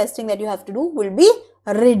substantive testing that you have to do will be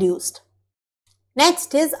reduced.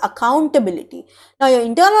 Next is accountability. Now, your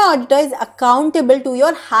internal auditor is accountable to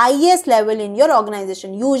your highest level in your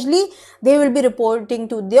organization. Usually, they will be reporting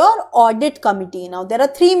to their audit committee. Now, there are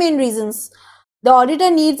three main reasons. The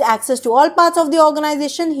auditor needs access to all parts of the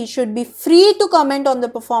organization. He should be free to comment on the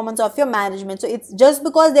performance of your management. So, it's just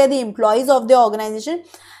because they are the employees of the organization,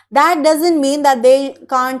 that doesn't mean that they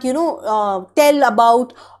can't, tell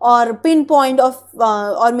about or pinpoint of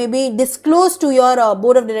or maybe disclose to your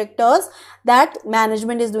board of directors that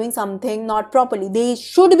management is doing something not properly. They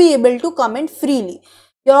should be able to comment freely.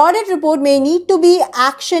 Your audit report may need to be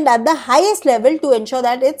actioned at the highest level to ensure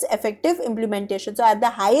that it's effective implementation. So, at the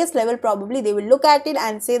highest level, probably they will look at it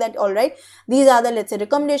and say that, all right, these are the, let's say,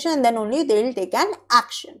 recommendations, and then only they will take an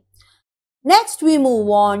action. Next, we move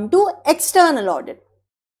on to external audit.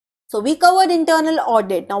 So, we covered internal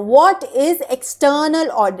audit. Now, what is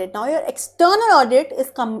external audit? Now, your external audit is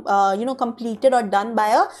completed or done by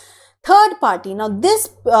a third party. Now, these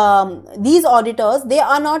auditors, they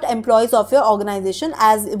are not employees of your organization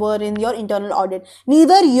as were in your internal audit.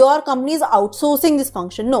 Neither your company is outsourcing this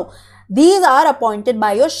function. No, these are appointed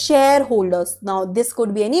by your shareholders. Now, this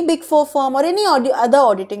could be any Big Four firm or any other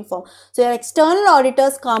auditing firm. So, your external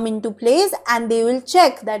auditors come into place and they will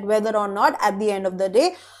check that whether or not at the end of the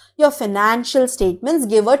day, your financial statements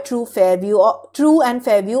give a true and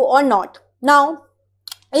fair view or not. Now,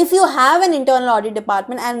 if you have an internal audit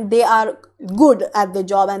department and they are good at the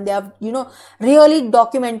job and they have, really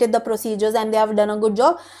documented the procedures and they have done a good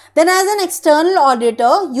job, then as an external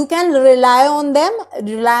auditor, you can rely on them,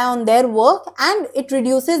 rely on their work, and it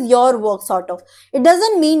reduces your work sort of. It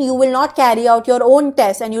doesn't mean you will not carry out your own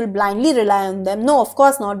tests and you will blindly rely on them. No, of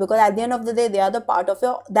course not, because at the end of the day, they are the part of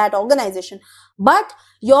that organization. But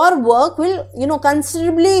your work will,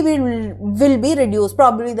 considerably will be reduced,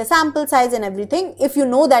 probably the sample size and everything. If you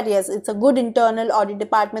know that, yes, it's a good internal audit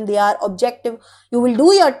department, they are objective, you will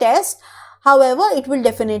do your test. However, it will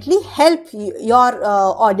definitely help your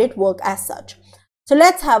audit work as such. So,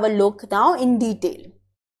 let's have a look now in detail.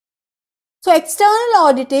 So, external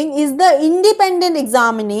auditing is the independent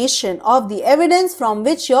examination of the evidence from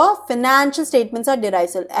which your financial statements are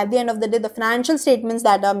derived. So, at the end of the day, the financial statements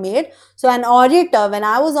that are made. So, an auditor, when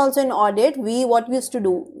I was also in audit, what we used to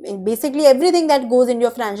do, basically everything that goes in your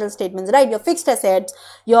financial statements, right? Your fixed assets,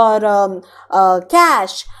 your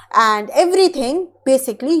cash and everything,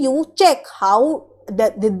 basically you check how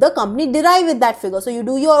did the company derive with that figure. So, you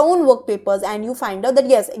do your own work papers and you find out that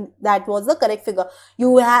yes, that was the correct figure.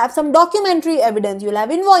 You have some documentary evidence, you will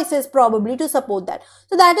have invoices probably to support that.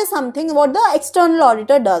 So, that is something what the external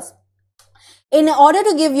auditor does. In order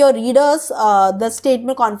to give your readers the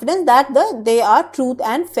statement confidence that they are truth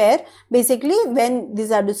and fair. Basically, when these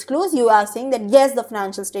are disclosed, you are saying that yes, the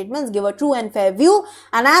financial statements give a true and fair view,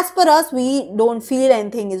 and as per us, we don't feel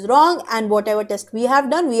anything is wrong, and whatever test we have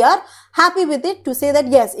done, we are happy with it to say that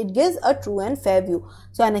yes, it gives a true and fair view.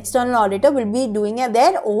 So, an external auditor will be doing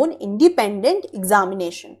their own independent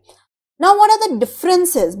examination. Now, what are the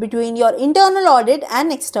differences between your internal audit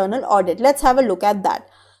and external audit? Let's have a look at that.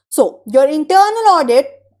 So, your internal audit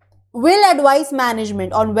will advise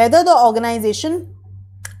management on whether the organization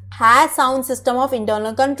has sound system of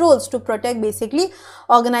internal controls to protect basically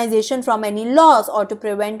organization from any loss or to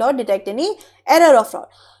prevent or detect any error or fraud.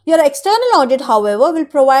 Your external audit, however, will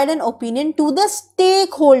provide an opinion to the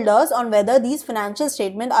stakeholders on whether these financial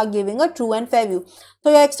statements are giving a true and fair view. So,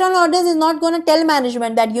 your external audit is not going to tell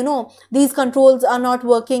management that, these controls are not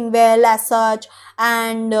working well as such,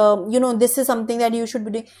 and, this is something that you should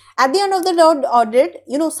be doing. At the end of the audit,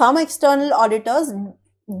 some external auditors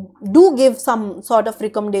do give some sort of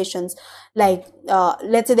recommendations, like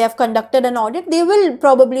let's say they have conducted an audit, they will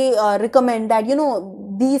probably recommend that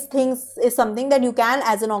these things is something that you can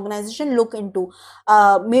as an organization look into,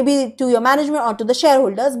 maybe to your management or to the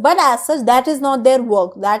shareholders, but as such that is not their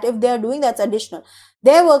work. That if they are doing, that's additional.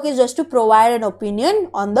 Their work is just to provide an opinion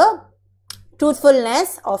on the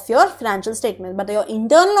truthfulness of your financial statement. But your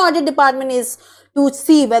internal audit department is to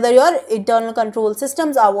see whether your internal control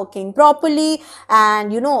systems are working properly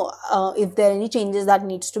and if there are any changes that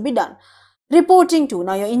needs to be done. Reporting to.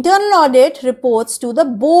 Now your internal audit reports to the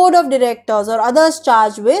board of directors or others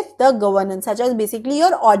charged with the governance, such as basically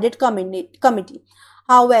your audit committee.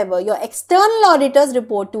 However, your external auditors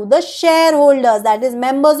report to the shareholders, that is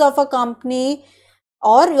members of a company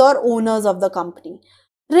or your owners of the company.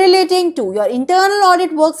 Relating to, your internal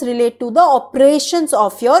audit works relate to the operations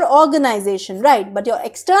of your organization, right? But your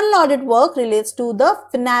external audit work relates to the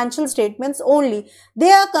financial statements only. They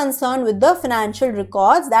are concerned with the financial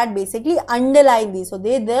records that basically underlie these. So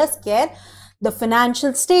they just care the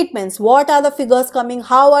financial statements. What are the figures coming?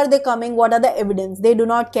 How are they coming? What are the evidence? They do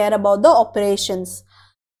not care about the operations.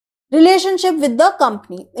 Relationship with the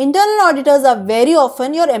company. Internal auditors are very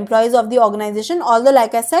often your employees of the organization, although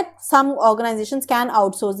like I said, some organizations can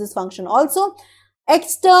outsource this function also.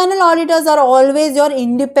 External auditors are always your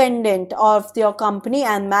independent of your company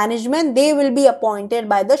and management. They will be appointed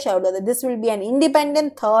by the shareholder. This will be an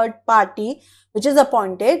independent third party which is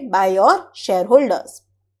appointed by your shareholders.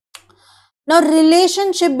 Now,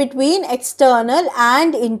 relationship between external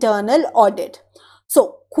and internal audit.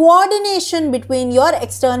 So, coordination between your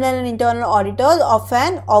external and internal auditors of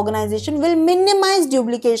an organization will minimize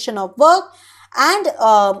duplication of work and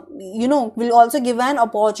will also give an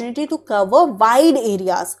opportunity to cover wide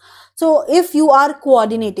areas. So if you are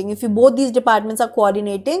coordinating, if both these departments are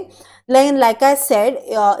coordinating, like I said,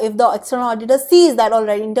 if the external auditor sees that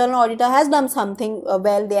already internal auditor has done something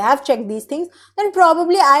well, they have checked these things, then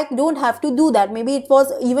probably I don't have to do that. Maybe it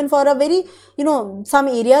was even for a very, some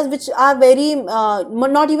areas which are very,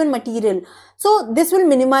 not even material. So this will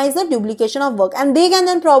minimize the duplication of work and they can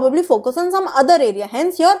then probably focus on some other area.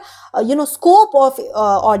 Hence your, scope of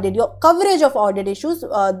audit, your coverage of audit issues,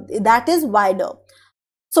 that is wider.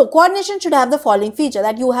 So coordination should have the following feature,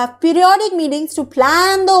 that you have periodic meetings to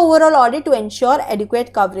plan the overall audit to ensure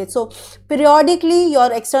adequate coverage. So periodically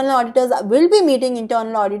your external auditors will be meeting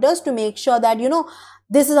internal auditors to make sure that,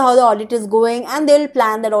 this is how the audit is going and they'll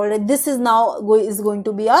plan that already. This is now going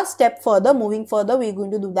to be a step further, moving further, we're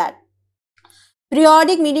going to do that.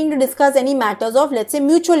 Periodic meeting to discuss any matters of, let's say,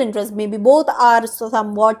 mutual interest. Maybe both are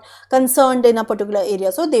somewhat concerned in a particular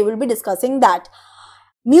area. So they will be discussing that.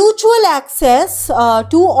 Mutual access to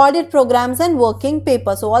audit programs and working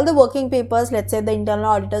papers. So all the working papers, let's say the internal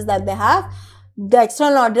auditors that they have, the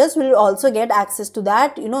external auditors will also get access to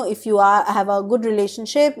that. If you have a good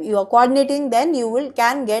relationship, you are coordinating, then you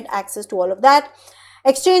can get access to all of that.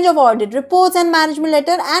 Exchange of audit reports and management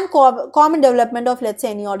letter and common development of, let's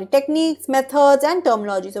say, any audit techniques, methods and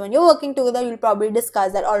terminology. So when you're working together, you'll probably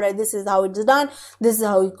discuss that, alright, this is how it's done, this is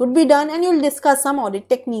how it could be done, and you'll discuss some audit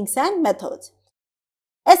techniques and methods.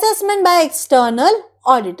 Assessment by external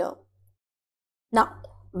auditor. Now,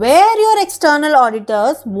 where your external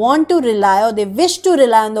auditors want to rely or they wish to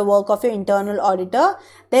rely on the work of your internal auditor,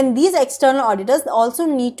 then these external auditors also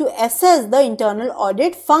need to assess the internal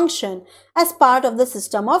audit function as part of the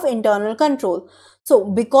system of internal control. So,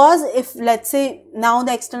 because if, let's say, now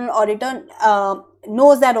the external auditor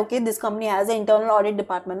knows that, okay, this company has an internal audit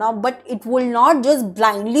department now, but it will not just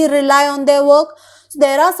blindly rely on their work. So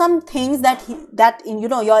there are some things that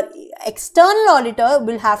your external auditor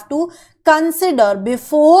will have to consider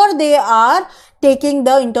before they are taking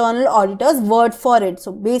the internal auditor's word for it.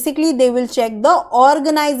 So basically they will check the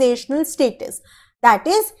organizational status, that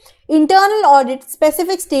is internal audit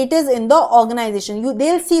specific status in the organization.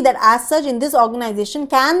 They'll see that as such in this organization,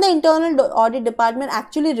 can the internal audit department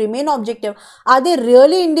actually remain objective? Are they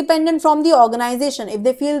really independent from the organization? If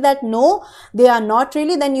they feel that no, they are not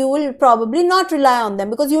really, then you will probably not rely on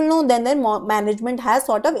them, because you'll know then their management has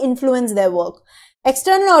sort of influenced their work.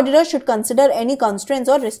 External auditors should consider any constraints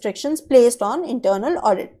or restrictions placed on internal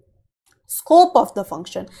audit. Scope of the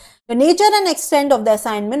function. The nature and extent of the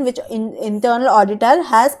assignment which internal auditor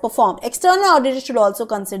has performed. External auditors should also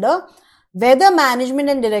consider whether management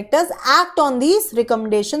and directors act on these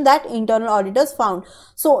recommendations that internal auditors found.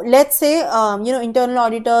 So let's say internal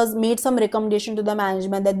auditors made some recommendation to the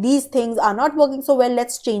management that these things are not working so well,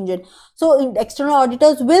 let's change it. So external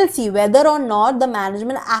auditors will see whether or not the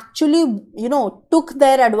management actually took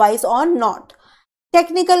their advice or not.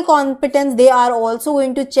 Technical competence, they are also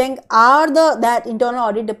going to check, are that internal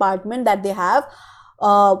audit department that they have,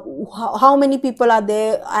 how many people are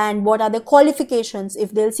there and what are the qualifications.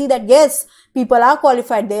 If they'll see that yes, people are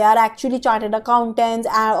qualified, they are actually chartered accountants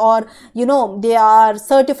or they are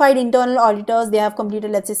certified internal auditors, they have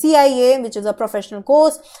completed, let's say, CIA, which is a professional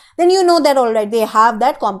course, then you know that alright, they have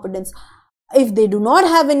that competence. If they do not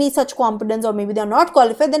have any such competence, or maybe they are not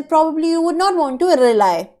qualified, then probably you would not want to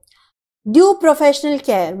rely. Due professional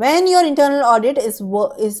care. When your internal audit is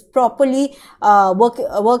properly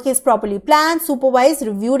work is properly planned, supervised,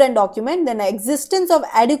 reviewed and documented, then the existence of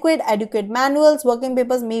adequate manuals, working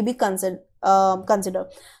papers may be considered.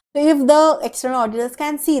 So if the external auditors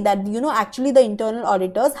can see that, you know, actually the internal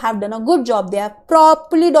auditors have done a good job, they have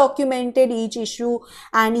properly documented each issue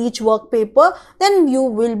and each work paper, then you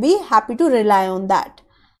will be happy to rely on that.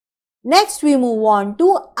 Next, we move on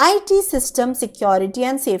to IT system security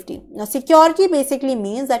and safety. Now, security basically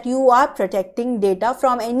means that you are protecting data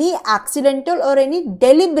from any accidental or any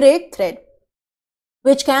deliberate threat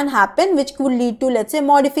which can happen, which could lead to, let's say,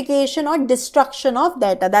 modification or destruction of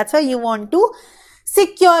data. That's why you want to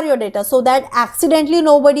secure your data, so that accidentally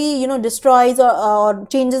nobody, you know, destroys or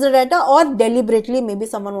changes the data, or deliberately maybe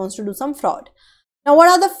someone wants to do some fraud. Now, what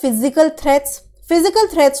are the physical threats? Physical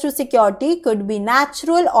threats to security could be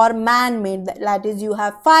natural or man-made. That is, you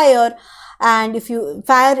have fire, and if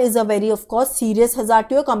fire is a very, of course, serious hazard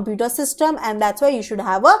to your computer system, and that's why you should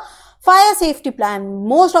have a fire safety plan.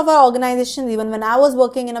 Most of our organizations, even when I was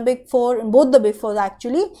working in a Big Four, in both the Big Fours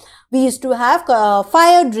actually, we used to have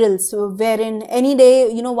fire drills, wherein any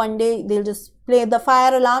day, you know, one day they'll just play the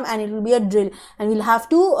fire alarm and it will be a drill, and we'll have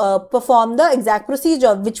to perform the exact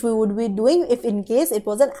procedure which we would be doing if in case it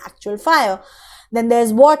was an actual fire. Then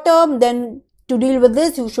there's water. Then to deal with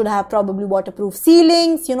this, you should have probably waterproof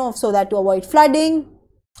ceilings, you know, so that to avoid flooding.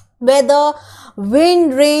 Weather,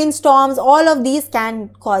 wind, rain, storms, all of these can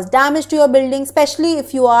cause damage to your building, especially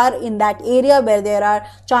if you are in that area where there are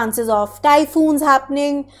chances of typhoons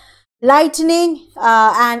happening. Lightning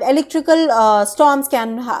and electrical storms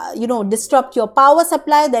can, you know, disrupt your power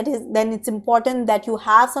supply. That is, then it's important that you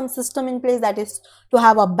have some system in place, that is to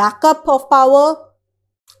have a backup of power.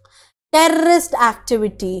 Terrorist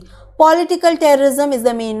activity. Political terrorism is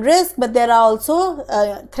the main risk, but there are also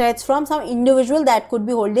threats from some individual that could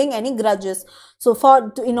be holding any grudges. So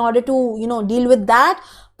in order to, you know, deal with that,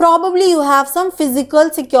 probably you have some physical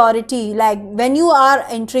security, like when you are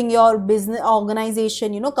entering your business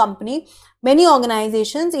organization, you know, company. Many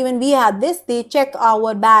organizations, even we had this, they check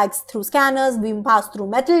our bags through scanners, we pass through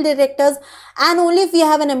metal detectors, and only if we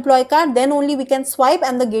have an employee card, then only we can swipe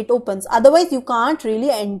and the gate opens. Otherwise, you can't really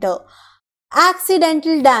enter.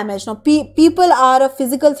 Accidental damage. Now, people are a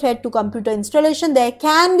physical threat to computer installation. There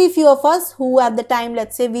can be few of us who at the time,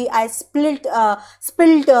 let's say I spilled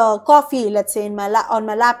coffee, let's say on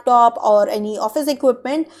my laptop or any office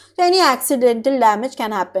equipment. So any accidental damage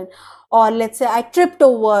can happen. Or let's say I tripped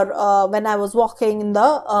over when I was walking in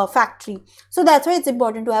the factory. So that's why it's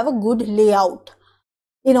important to have a good layout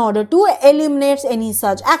in order to eliminate any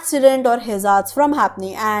such accident or hazards from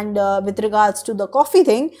happening. And with regards to the coffee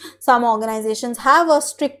thing, some organizations have a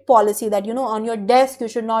strict policy that, you know, on your desk you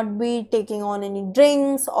should not be taking on any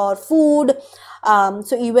drinks or food.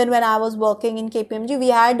 So even when I was working in KPMG, we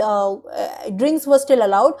had drinks were still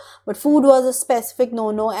allowed, but food was a specific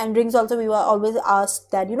no-no, and drinks also we were always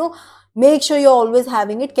asked that, you know, make sure you're always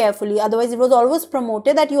having it carefully. Otherwise, it was always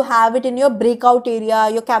promoted that you have it in your breakout area,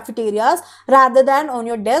 your cafeterias, rather than on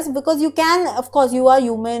your desk, because you can, of course, you are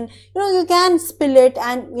human, you know, you can spill it,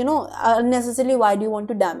 and, you know, unnecessarily, why do you want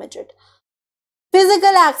to damage it?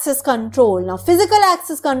 Physical access control. Now, physical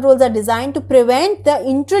access controls are designed to prevent the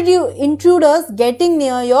intruders getting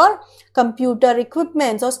near your computer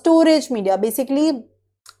equipment or storage media. Basically,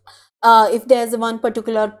 if there's one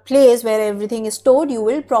particular place where everything is stored, you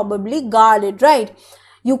will probably guard it, right?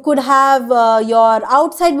 You could have your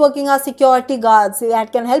outside working hours security guards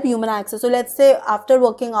that can help human access. So let's say after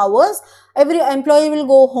working hours, every employee will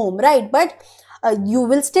go home, right? But you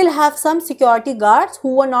will still have some security guards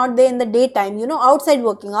who are not there in the daytime, you know, outside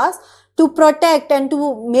working hours, to protect and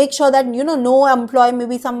to make sure that, you know, no employee,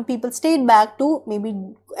 maybe some people stayed back to maybe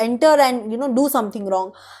enter and, you know, do something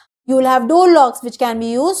wrong. You will have door locks which can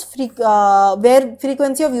be used where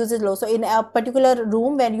frequency of use is low. So in a particular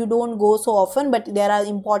room where you don't go so often, but there are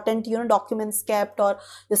important, you know, documents kept or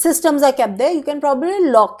the systems are kept there, you can probably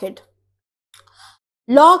lock it.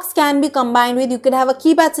 Locks can be combined with, you could have a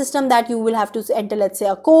keypad system that you will have to enter, let's say,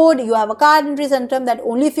 a code. You have a card entry system that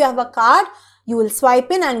only if you have a card, you will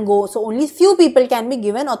swipe in and go. So only few people can be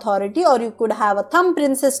given authority. Or you could have a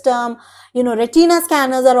thumbprint system, you know, retina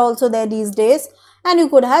scanners are also there these days. And you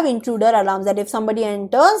could have intruder alarms, that if somebody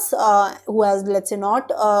enters who has, let's say, not,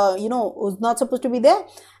 you know, who's not supposed to be there,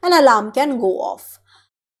 an alarm can go off.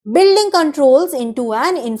 Building controls into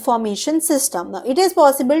an information system. Now, it is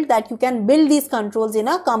possible that you can build these controls in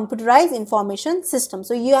a computerized information system.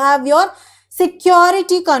 So, you have your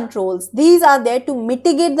Security controls, these are there to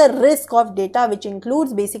mitigate the risk of data, which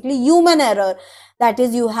includes basically human error. That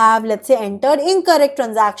is, you have, let's say, entered incorrect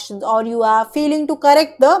transactions, or you are failing to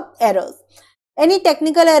correct the errors. Any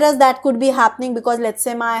technical errors that could be happening because, let's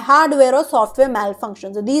say, my hardware or software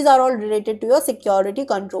malfunctions. So these are all related to your security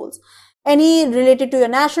controls. Any related to your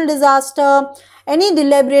national disaster, any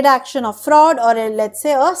deliberate action of fraud, or let's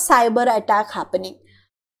say a cyber attack happening.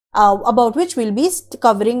 About which we'll be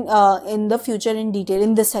covering in the future in detail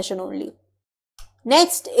in this session only.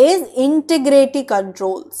 Next is integrity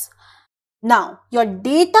controls. Now, your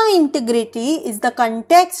data integrity is the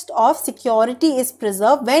context of security is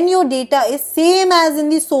preserved when your data is same as in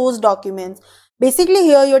the source documents. Basically,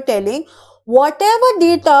 here you're telling whatever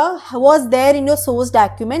data was there in your source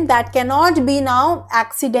document, that cannot be now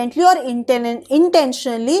accidentally or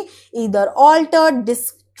intentionally either altered,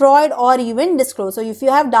 destroyed, or even disclosed. So if you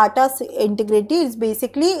have data integrity, it's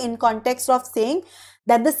basically in context of saying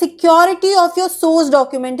that the security of your source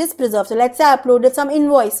document is preserved. So let's say I uploaded some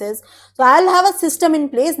invoices. So I'll have a system in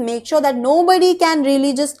place, make sure that nobody can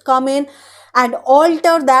really just come in and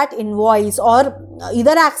alter that invoice, or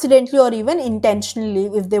either accidentally or even intentionally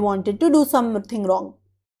if they wanted to do something wrong.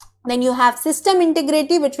 Then you have system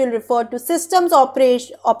integrity, which will refer to systems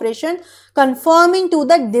operation conforming to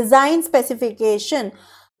the design specification.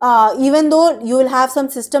 Even though you will have some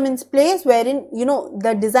system in place wherein, you know,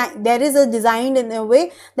 the design, there is a design in a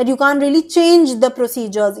way that you can't really change the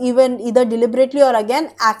procedures, even either deliberately or again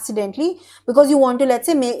accidentally, because you want to, let's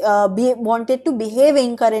say, wanted to behave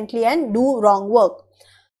incorrectly and do wrong work.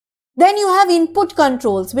 Then you have input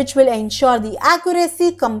controls, which will ensure the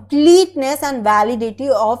accuracy, completeness, and validity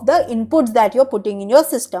of the inputs that you're putting in your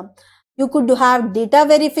system. You could have data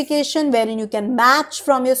verification, wherein you can match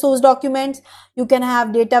from your source documents. You can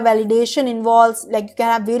have data validation involves, like you can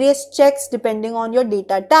have various checks depending on your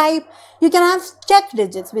data type. You can have check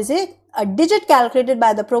digits, which is a digit calculated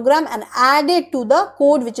by the program and added to the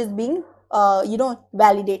code which is being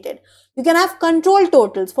validated. You can have control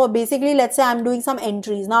totals for basically, let's say I'm doing some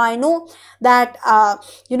entries. Now I know that,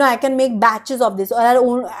 I can make batches of this, or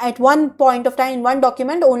at one point of time in one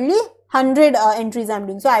document only 100 entries I'm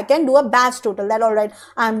doing. So I can do a batch total, that all right,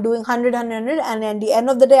 I'm doing 100, and at the end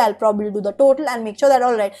of the day, I'll probably do the total and make sure that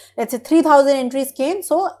all right, let's say 3000 entries came.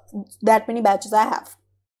 So that many batches I have.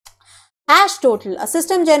 Hash total, a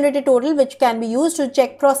system generated total which can be used to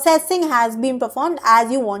check processing has been performed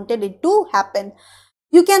as you wanted it to happen.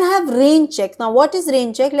 You can have range check. Now, what is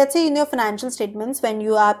range check? Let's say in your financial statements, when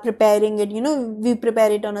you are preparing it, we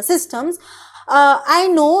prepare it on a systems. I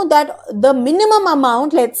know that the minimum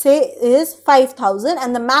amount, let's say, is 5,000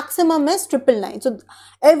 and the maximum is 999. So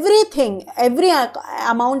every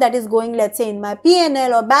amount that is going, let's say, in my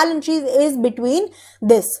P&L or balance sheet is between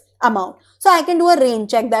this amount. So I can do a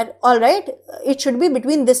range check that, all right, it should be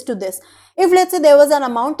between this to this. If let's say there was an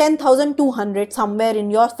amount 10,200 somewhere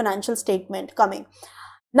in your financial statement coming.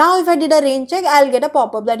 Now, if I did a range check, I'll get a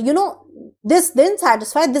pop-up that, this didn't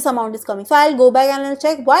satisfy, this amount is coming. So I'll go back and I'll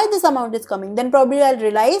check why this amount is coming. Then probably I'll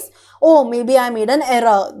realize, oh, maybe I made an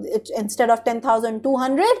error. Instead of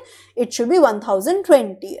 10,200, it should be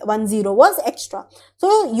 1,020. 10 was extra.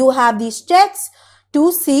 So you have these checks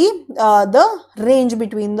to see the range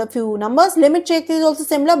between the few numbers. Limit check is also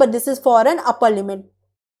similar, but this is for an upper limit.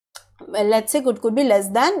 Well, let's say it could be less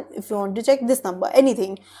than, if you want to check this number,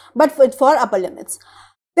 anything, but it's for upper limits.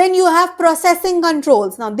 Then you have processing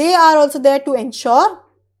controls. Now, they are also there to ensure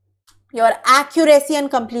your accuracy and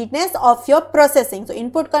completeness of your processing. So,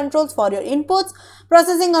 input controls for your inputs,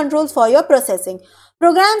 processing controls for your processing.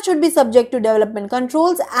 Programs should be subject to development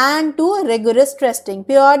controls and to rigorous testing.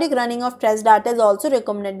 Periodic running of test data is also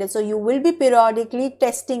recommended. So, you will be periodically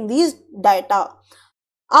testing these data.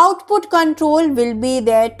 Output control will be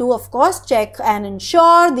there to, of course, check and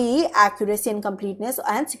ensure the accuracy and completeness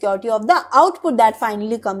and security of the output that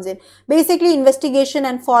finally comes in. Basically, investigation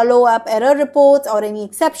and follow-up error reports or any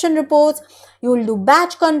exception reports. You will do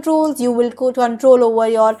batch controls. You will control over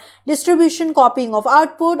your distribution, copying of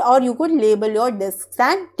output, or you could label your disks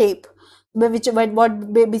and tape.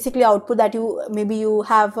 What basically output that you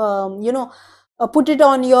have, put it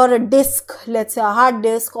on your disk, let's say a hard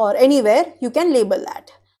disk or anywhere, you can label that.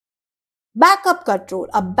 Backup control.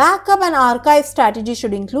 A backup and archive strategy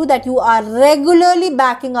should include that you are regularly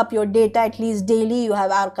backing up your data, at least daily. You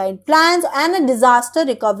have archive plans and a disaster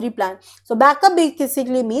recovery plan. So backup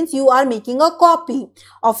basically means you are making a copy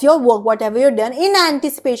of your work, whatever you've done, in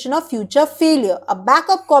anticipation of future failure. A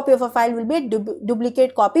backup copy of a file will be a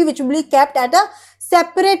duplicate copy which will be kept at a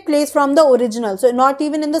separate place from the original. So not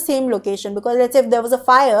even in the same location, because let's say if there was a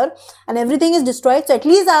fire and everything is destroyed, so at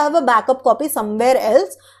least I have a backup copy somewhere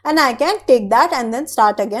else and I can take that and then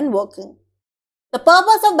start again working. The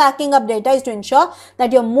purpose of backing up data is to ensure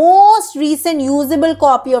that your most recent usable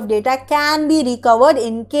copy of data can be recovered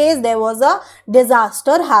in case there was a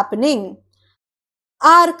disaster happening.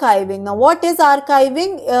 Archiving. Now, what is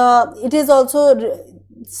archiving? It is also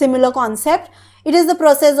similar concept. It is the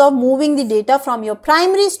process of moving the data from your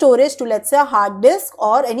primary storage to, let's say, a hard disk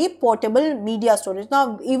or any portable media storage.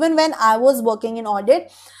 Now, even when I was working in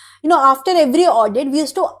audit, after every audit, we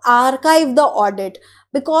used to archive the audit,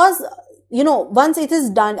 because once it is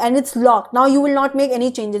done and it's locked, now you will not make any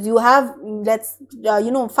changes. You have,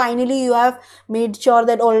 finally you have made sure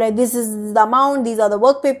that alright, this is the amount, these are the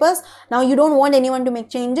work papers. Now you don't want anyone to make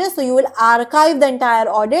changes, so you will archive the entire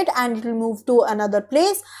audit and it will move to another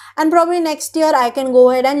place. And probably next year I can go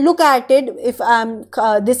ahead and look at it if I'm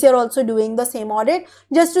this year also doing the same audit,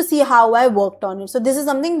 just to see how I worked on it. So this is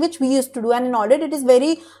something which we used to do, and in audit it is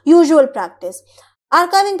very usual practice.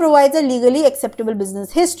 Archiving provides a legally acceptable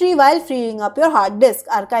business history while freeing up your hard disk.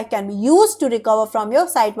 Archive can be used to recover from your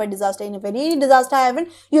site-wide disaster. And if any disaster happens,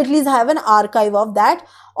 you at least have an archive of that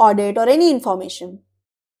audit or any information.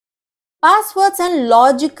 Passwords and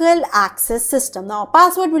logical access system. Now,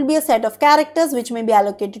 password will be a set of characters which may be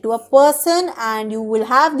allocated to a person, and you will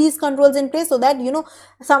have these controls in place so that,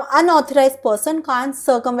 some unauthorized person can't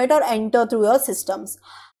circumvent or enter through your systems.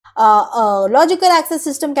 A logical access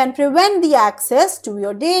system can prevent the access to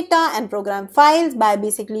your data and program files by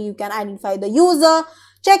basically you can identify the user,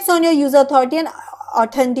 checks on your user authority and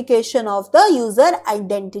authentication of the user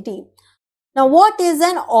identity. Now, what is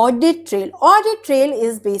an audit trail? Audit trail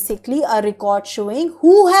is basically a record showing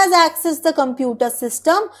who has accessed the computer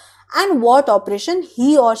system and what operation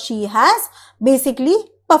he or she has basically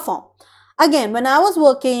performed. Again, when I was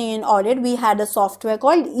working in audit, we had a software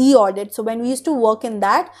called e-audit. So when we used to work in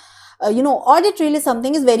that, audit trail is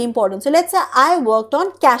something is very important. So let's say I worked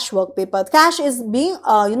on cash work paper. Cash is being,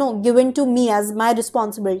 given to me as my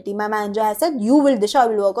responsibility. My manager has said, Disha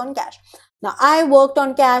will work on cash. Now I worked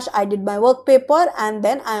on cash, I did my work paper, and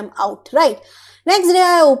then I am out, right? Next day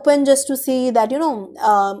I open just to see that,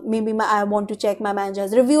 maybe I want to check my manager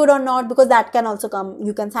has reviewed or not, because that can also come.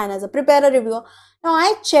 You can sign as a preparer reviewer. Now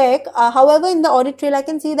I check, however, in the audit trail, I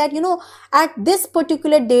can see that, at this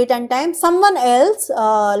particular date and time, someone else,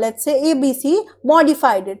 let's say ABC,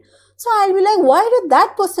 modified it. So I'll be like, why did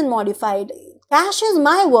that person modify it? Cash is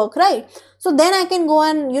my work, right? So then I can go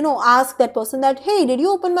and, ask that person that, hey, did you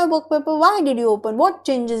open my work paper? Why did you open? What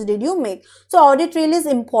changes did you make? So audit trail is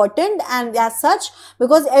important, and as such,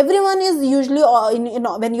 because everyone is usually,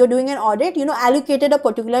 when you're doing an audit, allocated a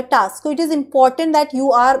particular task. So it is important that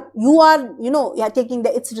you are taking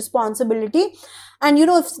its responsibility. And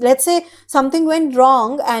if let's say something went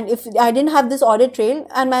wrong, and if I didn't have this audit trail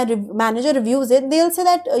and my manager reviews it, they'll say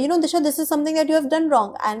that, Disha, this is something that you have done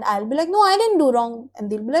wrong. And I'll be like, no, I didn't do wrong.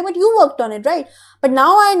 And they'll be like, but you worked on it, right? But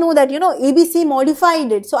now I know that, ABC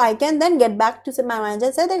modified it. So I can then get back to my manager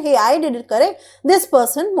and say that, hey, I did it correct. This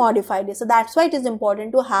person modified it. So that's why it is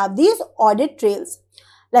important to have these audit trails.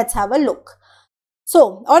 Let's have a look.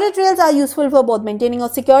 So audit trails are useful for both maintaining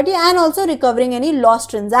of security and also recovering any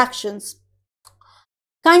lost transactions.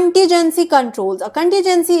 Contingency controls. A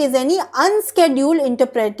contingency is any unscheduled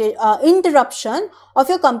interruption of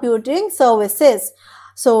your computing services.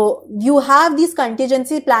 So you have these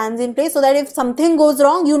contingency plans in place so that if something goes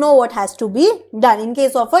wrong, you know what has to be done in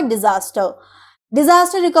case of a disaster.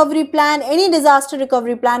 Disaster recovery plan. Any disaster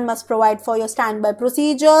recovery plan must provide for your standby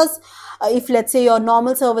procedures. If let's say your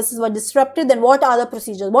normal services were disrupted, then what are the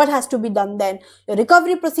procedures? What has to be done then? Your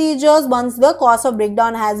recovery procedures once the cause of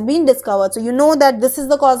breakdown has been discovered. So you know that this is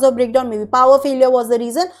the cause of breakdown. Maybe power failure was the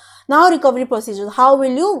reason. Now recovery procedures. How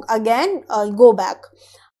will you again go back?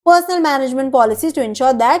 Personal management policies to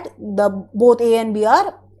ensure that both A and B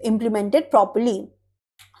are implemented properly.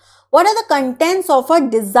 What are the contents of a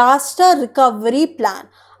disaster recovery plan?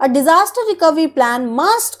 A disaster recovery plan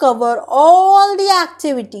must cover all the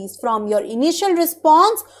activities from your initial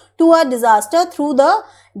response to a disaster through the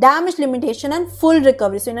damage limitation and full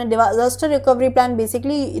recovery. So in a disaster recovery plan,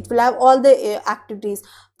 basically it will have all the activities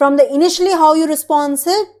from the initially how you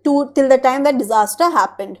responded to till the time that disaster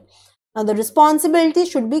happened. Now the responsibility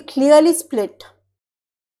should be clearly split.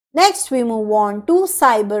 Next, we move on to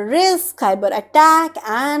cyber risk, cyber attack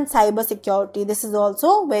and cyber security. This is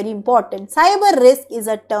also very important. Cyber risk is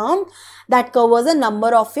a term that covers a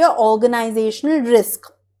number of your organizational risk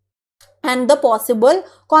and the possible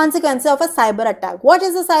consequences of a cyber attack. What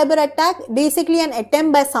is a cyber attack? Basically an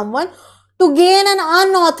attempt by someone to gain an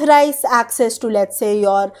unauthorized access to, let's say,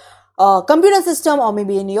 your computer system or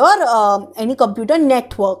maybe in your any computer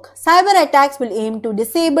network. Cyber attacks will aim to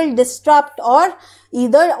disable, disrupt or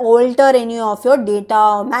either alter any of your data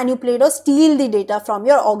or manipulate or steal the data from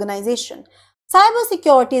your organization. Cyber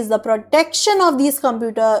security is the protection of these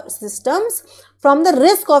computer systems from the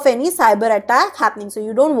risk of any cyber attack happening. So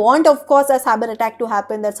you don't want, of course, a cyber attack to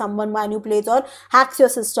happen, that someone manipulates or hacks your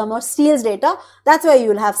system or steals data. That's why you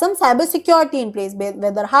will have some cyber security in place,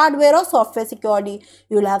 whether hardware or software security.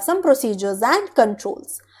 You will have some procedures and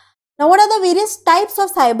controls. Now, what are the various types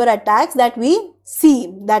of cyber attacks that we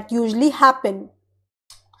see that usually happen?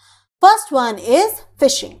 First one is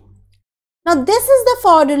phishing. Now, this is the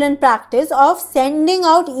fraudulent practice of sending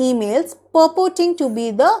out emails purporting to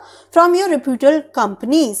be from your reputable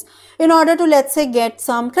companies in order to, let's say, get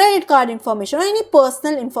some credit card information or any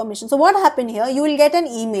personal information. So what happened here? You will get an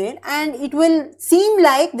email and it will seem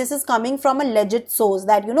like this is coming from a legit source,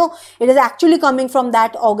 that it is actually coming from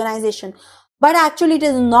that organization. But actually it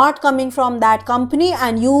is not coming from that company,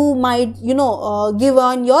 and you might, give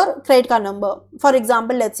on your credit card number. For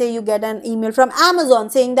example, let's say you get an email from Amazon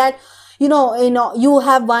saying that, you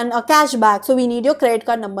have won a cashback, so we need your credit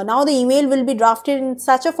card number. Now the email will be drafted in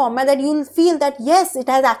such a format that you will feel that yes, it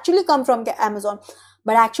has actually come from Amazon,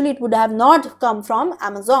 but actually it would have not come from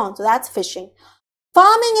Amazon. So that's phishing.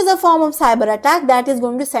 Farming is a form of cyber attack that is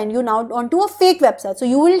going to send you now onto a fake website. So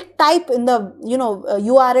you will type in the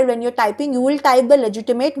URL, when you're typing, you will type the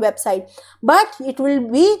legitimate website, but it will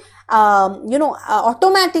be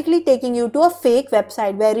automatically taking you to a fake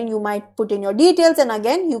website wherein you might put in your details, and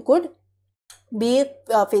again you could be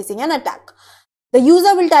facing an attack. The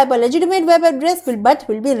user will type a legitimate web address but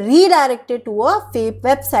will be redirected to a fake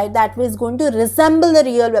website that is going to resemble the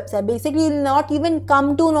real website. Basically, you will not even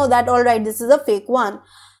come to know that, alright, this is a fake one.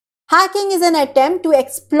 Hacking is an attempt to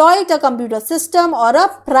exploit a computer system or a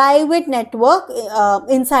private network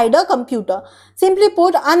inside a computer. Simply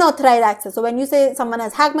put, unauthorized access. So when you say someone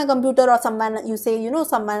has hacked my computer, or someone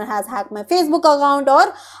has hacked my Facebook account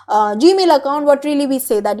or Gmail account, what really we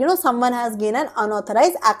say that, someone has gained an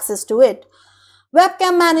unauthorized access to it.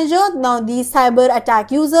 Webcam manager. Now these cyber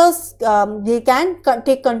attack users, they can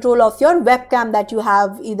take control of your webcam that you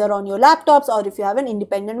have either on your laptops or if you have an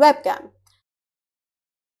independent webcam.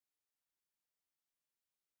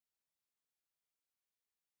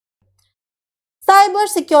 Cyber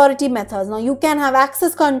security methods. Now you can have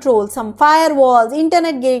access control, some firewalls,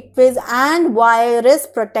 internet gateways and virus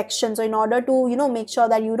protection. So in order to make sure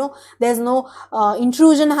that there's no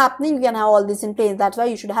intrusion happening, you can have all this in place. That's why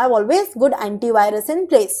you should have always good antivirus in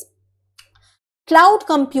place. Cloud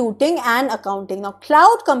computing and accounting. Now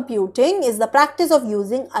cloud computing is the practice of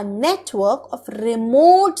using a network of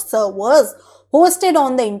remote servers hosted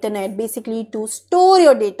on the internet, basically to store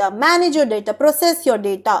your data, manage your data, process your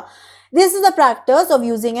data. This is the practice of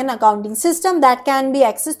using an accounting system that can be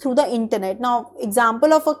accessed through the internet. Now,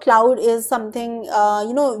 example of a cloud is something,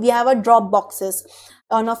 we have a Dropboxes.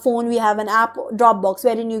 On a phone, we have an app, Dropbox,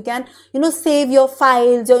 wherein you can, save your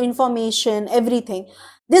files, your information, everything.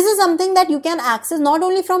 This is something that you can access not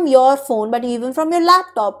only from your phone, but even from your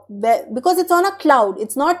laptop, because it's on a cloud.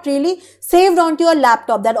 It's not really saved onto your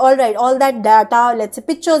laptop, that alright, all that data, let's say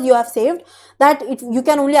pictures you have saved, that you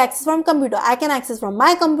can only access from computer. I can access from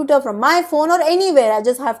my computer, from my phone or anywhere. I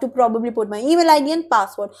just have to probably put my email ID and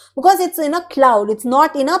password, because it's in a cloud. It's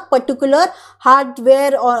not in a particular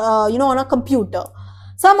hardware or, on a computer.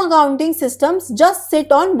 Some accounting systems just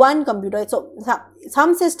sit on one computer. So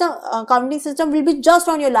some accounting system will be just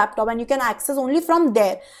on your laptop and you can access only from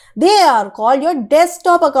there. They are called your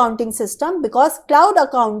desktop accounting system, because cloud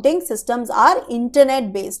accounting systems are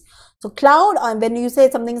internet based. So cloud, when you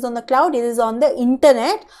say something is on the cloud, it is on the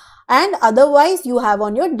internet, and otherwise you have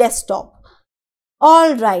on your desktop.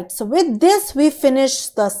 Alright, so with this we finish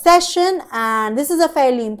the session, and this is a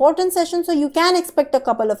fairly important session, so you can expect a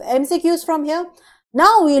couple of MCQs from here.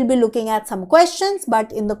 Now we will be looking at some questions,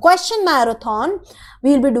 but in the question marathon,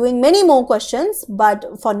 we will be doing many more questions, but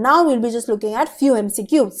for now we will be just looking at few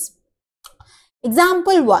MCQs.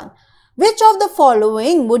 Example 1. Which of the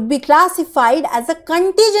following would be classified as a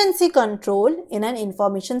contingency control in an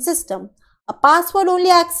information system? A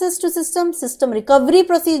password-only access to system recovery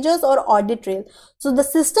procedures, or audit trail. So the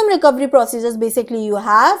system recovery procedures, basically you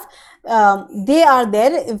have, they are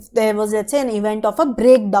there if there was, let's say, an event of a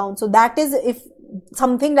breakdown. So that is, if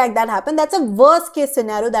something like that happened, that's a worst case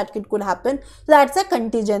scenario that could happen. So that's a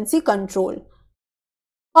contingency control.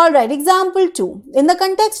 Alright, example 2. In the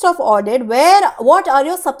context of audit, what are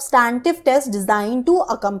your substantive tests designed to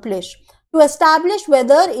accomplish? To establish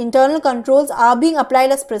whether internal controls are being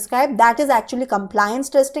applied as prescribed, that is actually compliance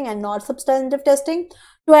testing and not substantive testing.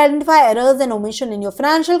 to identify errors and omission in your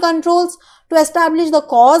financial controls, to establish the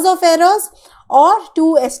cause of errors, or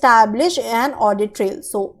to establish an audit trail.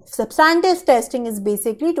 So substantive testing is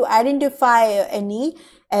basically to identify any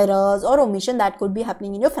errors or omission that could be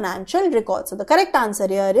happening in your financial records. So the correct answer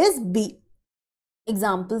here is B.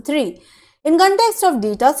 Example 3. In context of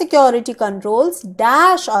data security controls,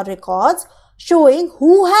 dash are records showing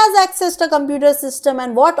who has accessed a computer system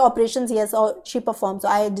and what operations he has or she performs. So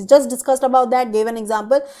I just discussed about that, gave an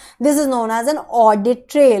example. This is known as an audit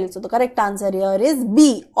trail. So the correct answer here is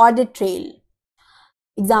B, audit trail.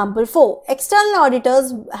 Example 4. External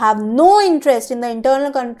auditors have no interest in the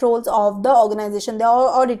internal controls of the organization they are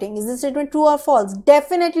auditing. Is this statement true or false?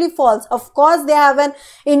 Definitely false. Of course, they have an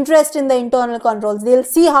interest in the internal controls. They'll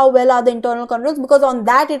see how well are the internal controls, because on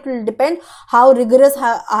that it will depend how rigorous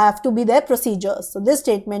have to be their procedures. So this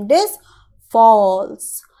statement is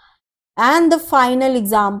false. And the final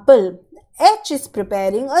example. H is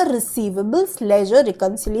preparing a receivables ledger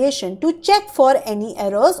reconciliation to check for any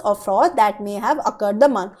errors or fraud that may have occurred the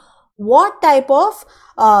month. What type of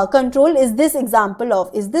control is this example of?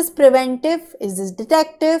 Is this preventive? Is this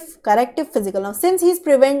detective, corrective, physical? Now, since he's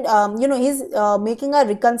making a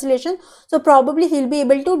reconciliation, so probably he'll be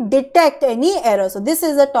able to detect any error. So this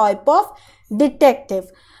is a type of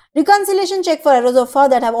detective. Reconciliation check for errors or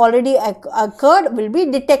fraud that have already occurred will be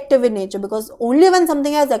detective in nature, because only when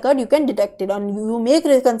something has occurred you can detect it, and you make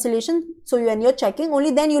reconciliation. So when you're checking,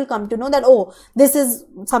 only then you'll come to know that, oh, this is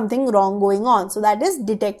something wrong going on. So that is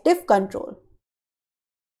detective control.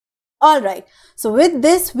 Alright, so with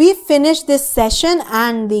this we finish this session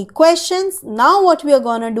and the questions. Now what we are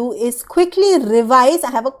going to do is quickly revise.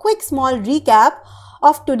 I have a quick small recap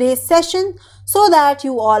of today's session so that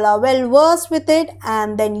you all are well versed with it,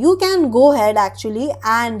 and then you can go ahead actually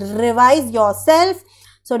and revise yourself,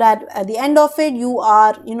 so that at the end of it you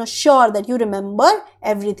are sure that you remember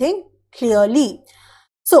everything clearly.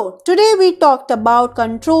 So today we talked about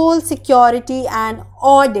control, security and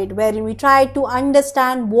audit, wherein we tried to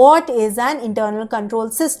understand what is an internal control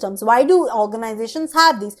system. So why do organizations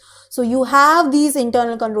have these? So you have these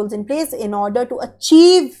internal controls in place in order to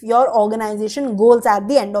achieve your organization goals at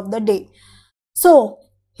the end of the day. So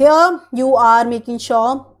here you are making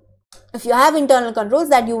sure, if you have internal controls,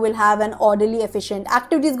 that you will have an orderly, efficient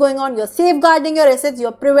activities going on. You're safeguarding your assets,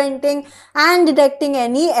 you're preventing and detecting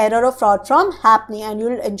any error or fraud from happening, and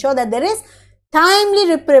you'll ensure that there is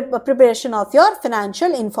timely preparation of your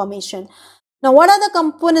financial information. Now, what are the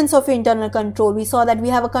components of internal control? We saw that we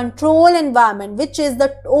have a control environment, which is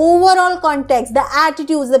the overall context, the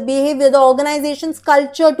attitudes, the behavior, the organization's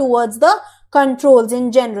culture towards the controls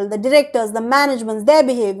in general, the directors, the managements, their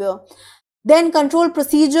behavior. Then control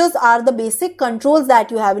procedures are the basic controls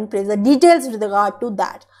that you have in place, the details with regard to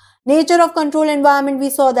that. Nature of control environment, we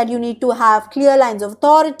saw that you need to have clear lines of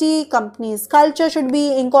authority, company's culture should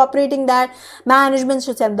be incorporating that, management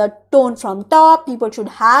should set the tone from top, people should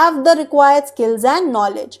have the required skills and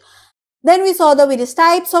knowledge. Then we saw the various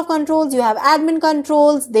types of controls. You have admin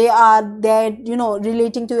controls, they are there,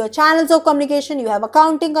 relating to your channels of communication. You have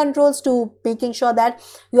accounting controls to making sure that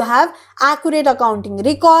you have accurate accounting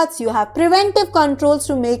records. You have preventive controls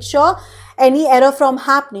to make sure any error from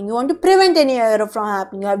happening. You want to prevent any error from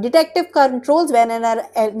happening. You have detective controls when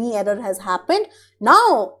any error has happened.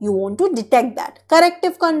 Now you want to detect that.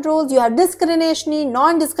 Corrective controls, you have discretionary,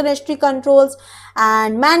 non-discretionary controls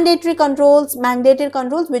and mandatory controls, mandated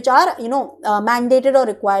controls which are, mandated or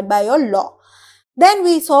required by your law. Then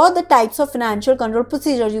we saw the types of financial control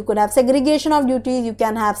procedures. You could have segregation of duties, you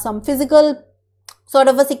can have some physical sort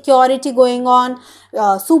of a security going on,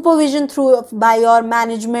 supervision by your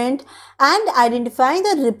management, and identifying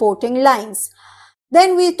the reporting lines.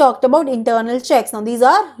 Then we talked about internal checks. Now these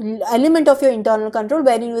are element of your internal control,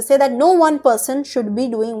 wherein you say that no one person should be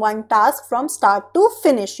doing one task from start to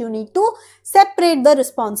finish. You need to separate the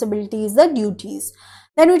responsibilities, the duties.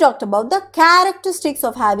 Then we talked about the characteristics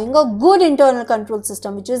of having a good internal control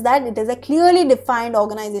system, which is that it is a clearly defined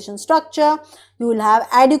organization structure. You will have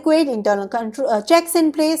adequate internal control checks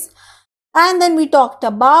in place. And then we talked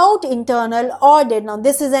about internal audit. Now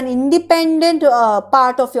this is an independent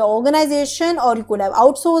part of your organization, or you could have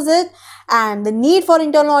outsourced it, and the need for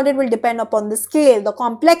internal audit will depend upon the scale, the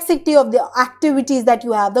complexity of the activities that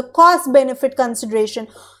you have, the cost benefit consideration,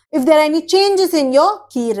 if there are any changes in your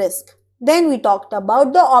key risk. Then we talked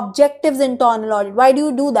about the objectives internal audit. Why do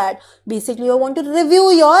you do that? Basically, you want to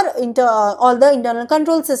review your all the internal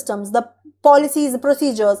control systems, the policies, the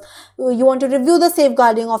procedures. You want to review the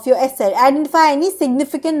safeguarding of your asset, identify any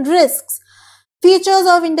significant risks. Features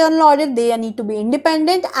of internal audit, they need to be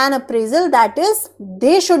independent, and appraisal, that is,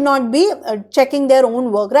 they should not be checking their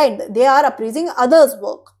own work, right? They are appraising others'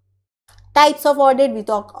 work. Types of audit, we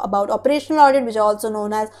talk about operational audit, which are also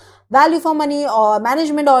known as value for money or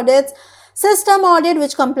management audits. System audit,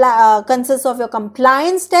 which consists of your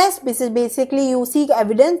compliance test. This is basically you seek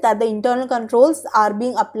evidence that the internal controls are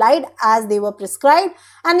being applied as they were prescribed,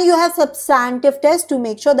 and you have substantive tests to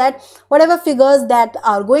make sure that whatever figures that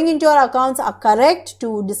are going into your accounts are correct,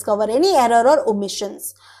 to discover any error or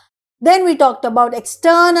omissions. Then we talked about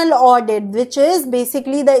external audit, which is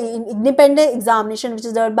basically the independent examination which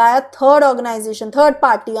is done by a third organization, third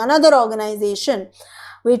party, another organization.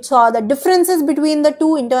 We saw the differences between the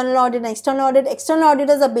two, internal audit and external audit. External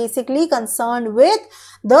auditors are basically concerned with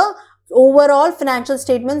the overall financial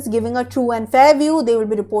statements, giving a true and fair view. They will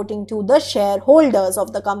be reporting to the shareholders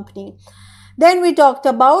of the company. Then we talked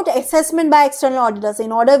about assessment by external auditors.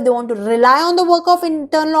 In order, if they want to rely on the work of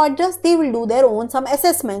internal auditors, they will do their own some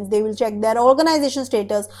assessments. They will check their organization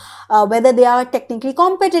status, whether they are technically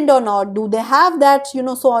competent or not. Do they have that,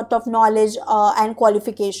 sort of knowledge and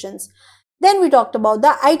qualifications? Then we talked about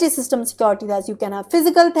the IT system security, as you can have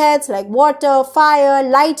physical threats like water, fire,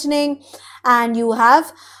 lightning, and you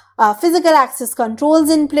have physical access controls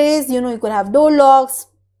in place. You could have door locks,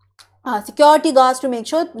 security guards to make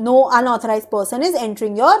sure no unauthorized person is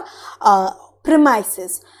entering your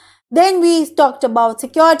premises. Then we talked about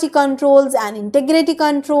security controls and integrity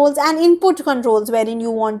controls and input controls, wherein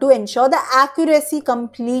you want to ensure the accuracy,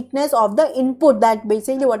 completeness of the input, that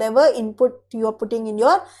basically whatever input you are putting in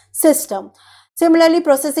your system. Similarly,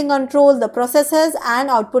 processing controls, the processes and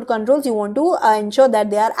output controls, you want to ensure that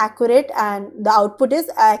they are accurate and the output is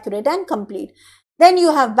accurate and complete. Then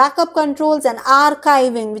you have backup controls and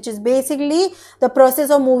archiving, which is basically the process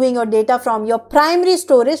of moving your data from your primary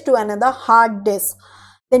storage to another hard disk.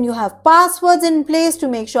 Then you have passwords in place to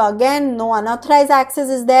make sure, again, no unauthorized access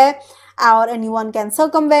is there or anyone can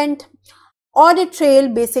circumvent. Audit trail,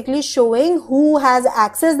 basically showing who has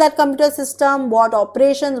accessed that computer system, what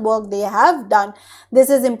operations work they have done. This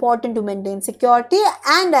is important to maintain security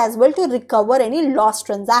and as well to recover any lost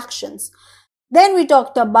transactions. Then we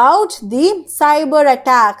talked about the cyber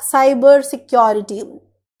attack, cyber security.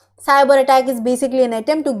 Cyber attack is basically an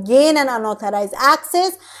attempt to gain an unauthorized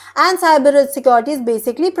access, and cyber security is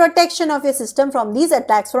basically protection of your system from these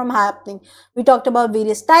attacks from happening. We talked about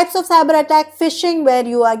various types of cyber attack. Phishing, where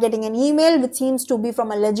you are getting an email which seems to be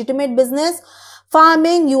from a legitimate business.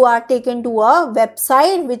 Farming, you are taken to a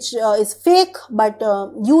website which is fake, but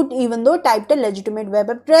you even though typed a legitimate web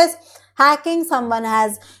address. Hacking, someone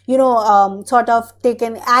has sort of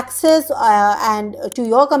taken access and to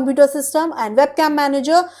your computer system. And webcam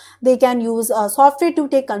manager, they can use software to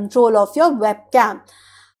take control of your webcam.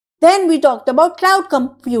 Then we talked about cloud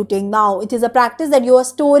computing. Now it is a practice that you are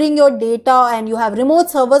storing your data and you have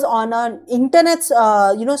remote servers on an internet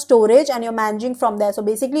storage, and you're managing from there. So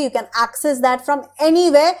basically you can access that from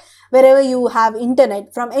anywhere, wherever you have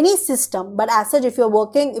internet, from any system. But as such, if you're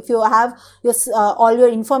working, if you have your all your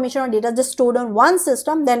information or data just stored on one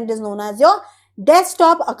system, then it is known as your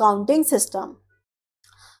desktop accounting system.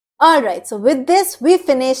 Alright, so with this, we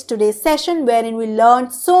finished today's session wherein we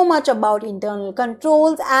learned so much about internal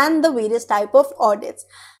controls and the various type of audits.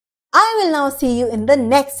 I will now see you in the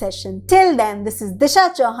next session. Till then, this is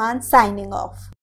Disha Chauhan signing off.